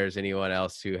that there's anyone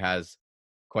else who has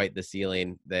quite the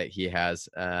ceiling that he has.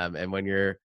 And when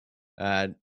you're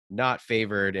not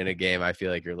favored in a game, I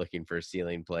feel like you're looking for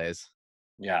ceiling plays.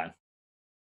 Yeah.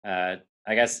 I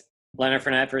guess Leonard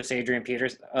Fournette versus Adrian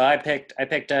Peters. I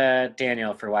picked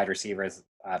Daniel for wide receivers,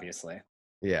 obviously.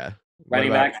 Yeah.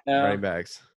 Running backs, though. Running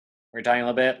backs. We're talking a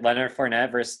little bit. Leonard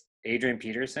Fournette versus Adrian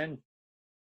Peterson.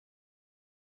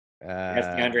 I guess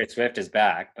DeAndre Swift is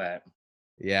back, but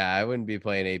yeah, I wouldn't be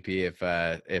playing AP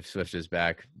if Swift is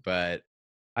back. But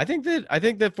I think that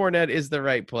Fournette is the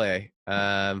right play.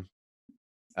 I'd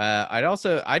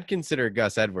consider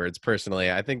Gus Edwards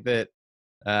personally. I think that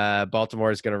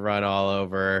Baltimore is going to run all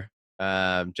over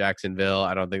Jacksonville.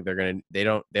 I don't think they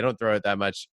don't throw it that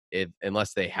much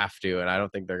unless they have to, and I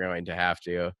don't think they're going to have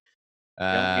to.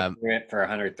 Threw it for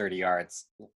 130 yards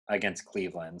against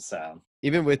Cleveland. So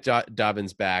even with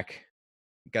Dobbins back,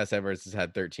 Gus Edwards has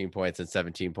had 13 points and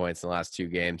 17 points in the last 2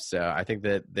 games. So I think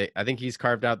I think he's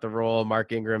carved out the role.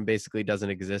 Mark Ingram basically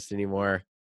doesn't exist anymore.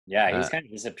 Yeah, he's kind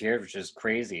of disappeared, which is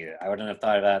crazy. I wouldn't have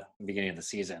thought of that at the beginning of the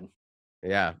season.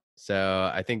 Yeah. So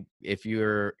I think if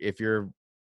you're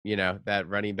that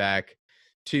running back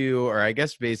 2, or I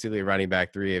guess basically running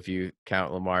back 3 if you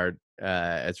count Lamar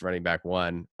as running back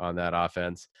 1 on that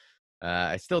offense,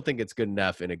 I still think it's good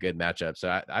enough in a good matchup.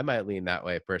 So I might lean that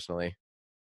way personally.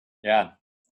 Yeah.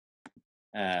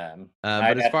 But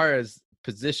as far as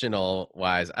positional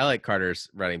wise, I like Carter's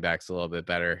running backs a little bit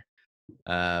better.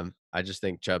 I just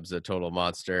think Chubb's a total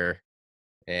monster,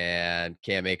 and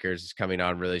Cam Akers is coming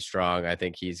on really strong. I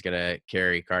think he's going to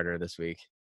carry Carter this week.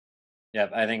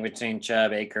 Yep, I think between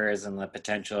Chubb, Akers, and the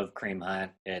potential of Kareem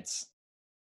Hunt, it's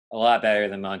a lot better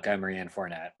than Montgomery and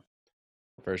Fournette.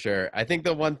 For sure. I think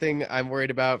the one thing I'm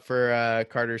worried about for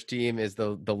Carter's team is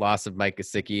the loss of Mike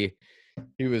Gesicki.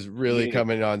 He was really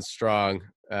coming on strong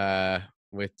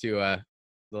with Tua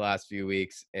the last few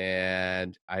weeks,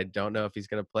 and I don't know if he's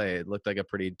going to play. It looked like a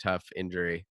pretty tough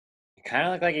injury. It kind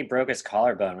of looked like he broke his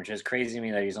collarbone, which is crazy to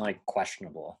me that he's only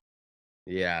questionable.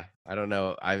 Yeah, I don't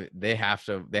know. They have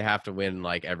to win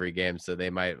like every game, so they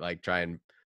might like try and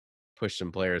push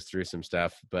some players through some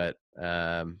stuff. But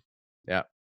yeah.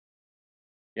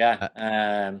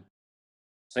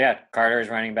 So yeah, Carter's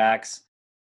running backs,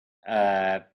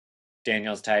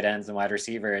 Daniel's tight ends and wide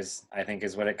receivers, I think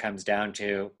is what it comes down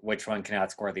to, which one can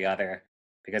outscore the other.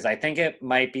 Because I think it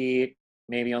might be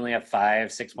maybe only a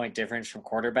 5-6 point difference from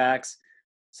quarterbacks.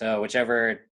 So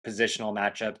whichever positional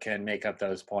matchup can make up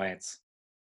those points.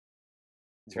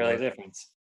 It's really the difference.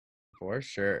 For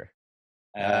sure.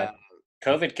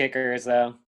 COVID kickers,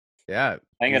 though. Yeah.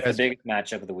 I think that's the biggest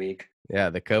matchup of the week. Yeah,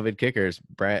 the COVID kickers,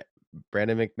 Brandon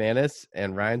McManus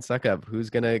and Ryan Suckup. Who's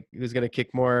gonna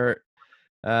kick more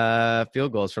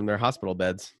field goals from their hospital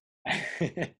beds?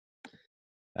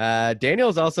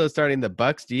 Daniel's also starting the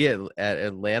Bucks D at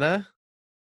Atlanta,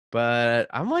 but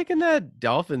I'm liking that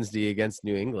Dolphins D against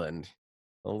New England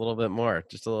a little bit more.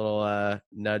 Just a little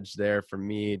nudge there for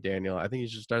me, Daniel. I think you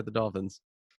should start the Dolphins.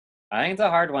 I think it's a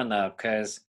hard one though,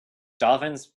 because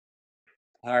Dolphins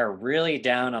are really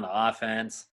down on the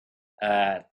offense.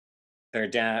 They're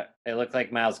down. It looked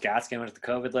like Myles Gaskin went to the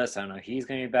COVID list. I don't know. He's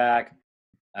going to be back.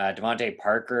 Devontae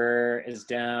Parker is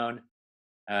down.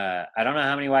 I don't know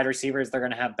how many wide receivers they're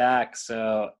going to have back.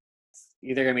 So it's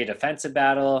either going to be a defensive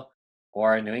battle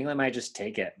or New England might just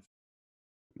take it.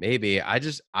 Maybe.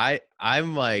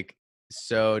 I'm like,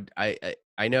 so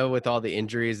I know with all the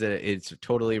injuries that it's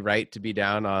totally right to be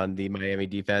down on the Miami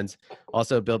defense.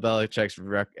 Also, Bill Belichick's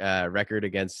record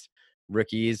against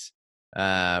rookies,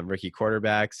 rookie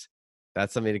quarterbacks,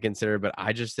 that's something to consider. But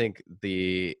I just think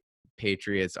the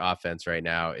Patriots offense right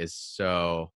now is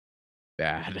so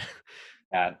bad.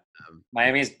 Yeah,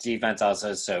 Miami's defense also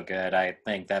is so good. I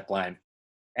think that blind.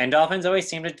 And Dolphins always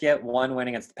seem to get one win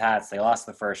against the Pats. They lost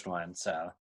the first one,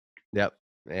 so. Yep.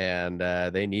 And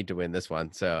they need to win this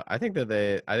one. So I think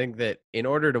that in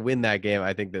order to win that game,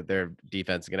 I think that their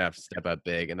defense is gonna have to step up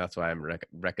big, and that's why I'm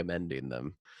recommending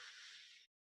them.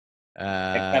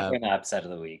 Except for the upset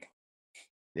of the week.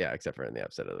 Yeah, except for in the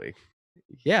upset of the week.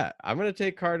 Yeah, I'm gonna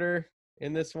take Carter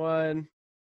in this one.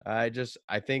 I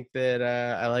think that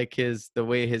I like the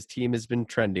way his team has been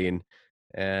trending,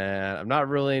 and I'm not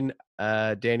ruling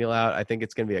Daniel out. I think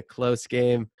it's gonna be a close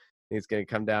game. I think it's gonna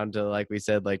come down to, like we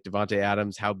said, like Davante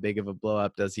Adams. How big of a blow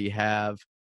up does he have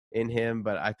in him?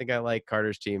 But I think I like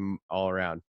Carter's team all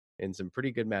around in some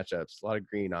pretty good matchups. A lot of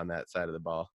green on that side of the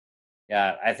ball.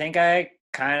 Yeah, I think I'm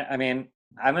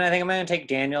gonna take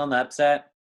Daniel in the upset.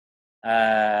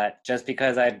 Just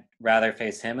because I'd rather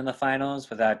face him in the finals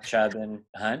without Chubb and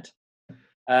Hunt.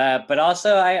 But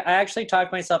also, I actually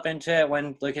talked myself into it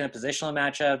when looking at positional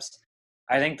matchups.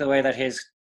 I think the way that his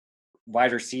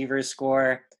wide receivers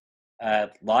score,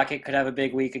 Lockett could have a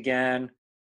big week again.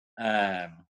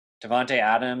 Davante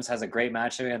Adams has a great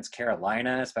matchup against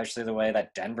Carolina, especially the way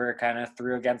that Denver kind of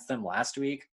threw against them last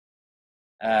week.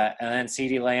 And then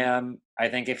CeeDee Lamb, I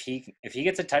think if he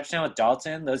gets a touchdown with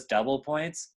Dalton, those double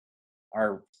points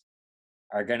are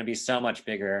going to be so much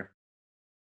bigger.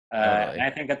 Totally. And I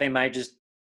think that they might just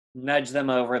nudge them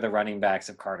over the running backs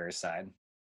of Carter's side.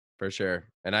 For sure.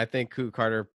 And I think who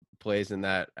Carter plays in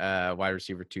that wide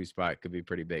receiver 2 spot could be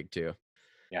pretty big too.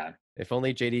 Yeah. If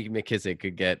only J.D. McKissick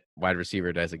could get wide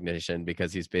receiver designation,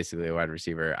 because he's basically a wide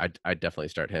receiver, I'd definitely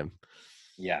start him.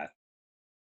 Yeah.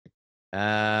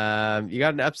 You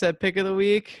got an upset pick of the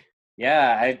week?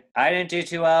 Yeah, I didn't do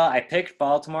too well. I picked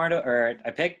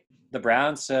I picked the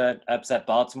Browns to upset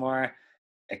Baltimore.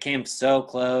 It came so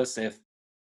close. If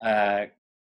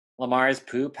Lamar's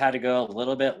poop had to go a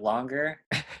little bit longer,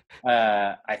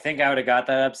 I think I would have got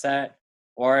that upset.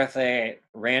 Or if they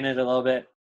ran it a little bit,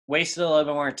 wasted a little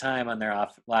bit more time on their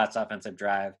last offensive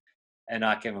drive and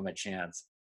not give them a chance.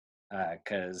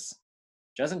 Because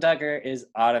Justin Tucker is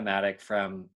automatic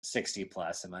from 60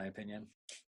 plus, in my opinion.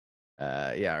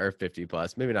 Yeah, or 50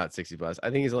 plus, maybe not 60 plus. I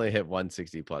think he's only hit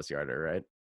 160 plus yarder, right?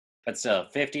 But still,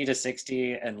 50 to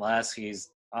 60 and less, he's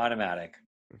automatic.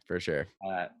 For sure.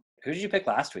 Who did you pick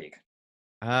last week?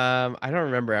 I don't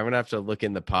remember. I'm gonna have to look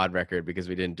in the pod record because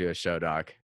we didn't do a show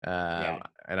doc. And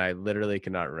I literally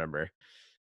cannot remember.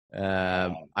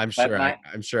 I'm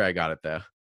sure I got it though.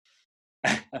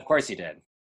 Of course you did.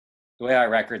 The way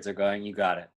our records are going, you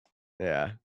got it.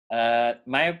 Yeah.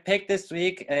 My pick this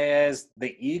week is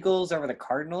the Eagles over the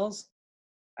Cardinals.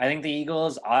 I think the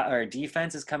Eagles' our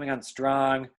defense is coming on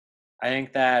strong. I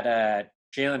think that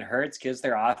Jalen Hurts gives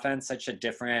their offense such a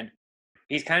different.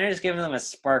 He's kind of just giving them a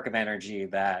spark of energy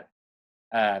that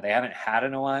they haven't had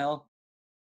in a while.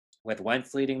 With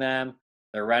Wentz leading them,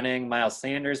 they're running Miles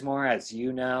Sanders more, as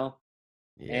you know.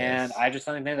 Yes. And I just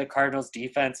don't think the Cardinals'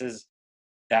 defense is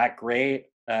that great.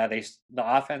 The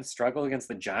offense struggled against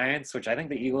the Giants, which I think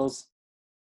the Eagles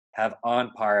have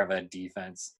on par of a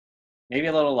defense. Maybe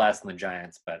a little less than the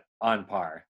Giants, but on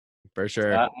par. For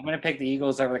sure. So I'm going to pick the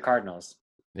Eagles over the Cardinals.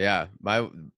 Yeah, my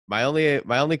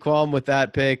only qualm with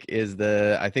that pick is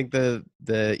I think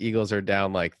the Eagles are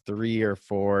down like 3 or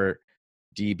 4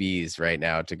 DBs right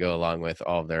now to go along with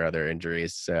all of their other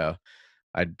injuries. So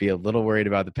I'd be a little worried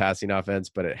about the passing offense,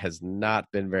 but it has not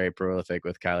been very prolific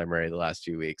with Kyler Murray the last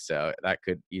few weeks. So that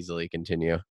could easily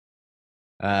continue.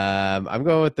 I'm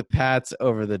going with the Pats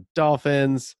over the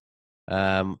Dolphins.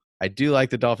 I do like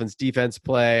the Dolphins defense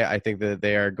play. I think that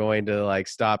they are going to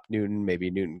stop Newton. Maybe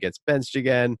Newton gets benched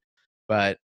again,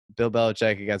 but Bill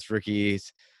Belichick against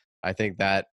rookies, I think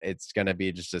that it's going to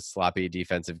be just a sloppy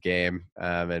defensive game.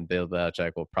 And Bill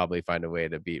Belichick will probably find a way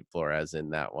to beat Flores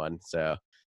in that one. So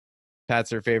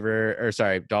Dolphins are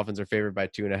favored by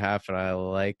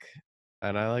 2.5.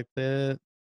 And I like the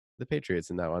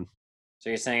Patriots in that one. So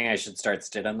you're saying I should start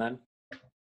Stidham then?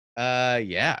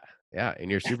 Yeah. In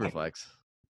your super flex.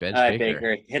 Bench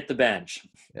Baker. Hit the bench.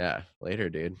 Yeah, later,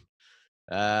 dude.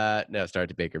 No, start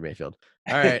to Baker Mayfield.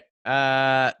 All right.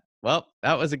 Well,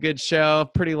 that was a good show.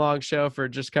 Pretty long show for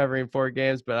just covering 4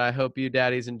 games, but I hope you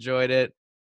daddies enjoyed it.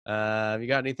 You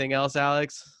got anything else,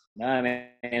 Alex? No, I mean,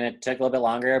 it took a little bit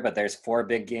longer, but there's 4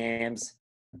 big games.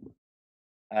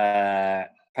 Probably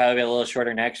be a little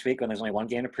shorter next week when there's only 1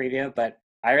 game to preview, but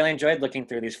I really enjoyed looking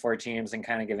through these 4 teams and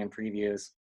kind of giving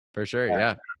previews. For sure,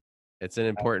 yeah. It's an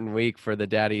important week for the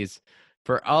daddies,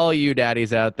 for all you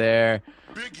daddies out there.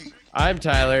 I'm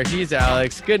Tyler. He's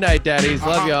Alex. Good night, daddies.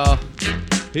 Love y'all.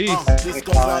 Peace. This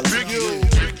goes out to you.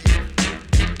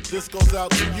 This goes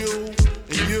out to you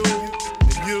and you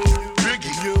and you,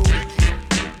 Biggie, you.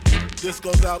 This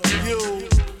goes out to you.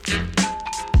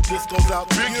 This goes out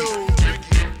to you.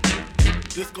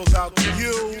 This goes out to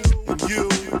you, and you,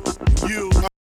 and you.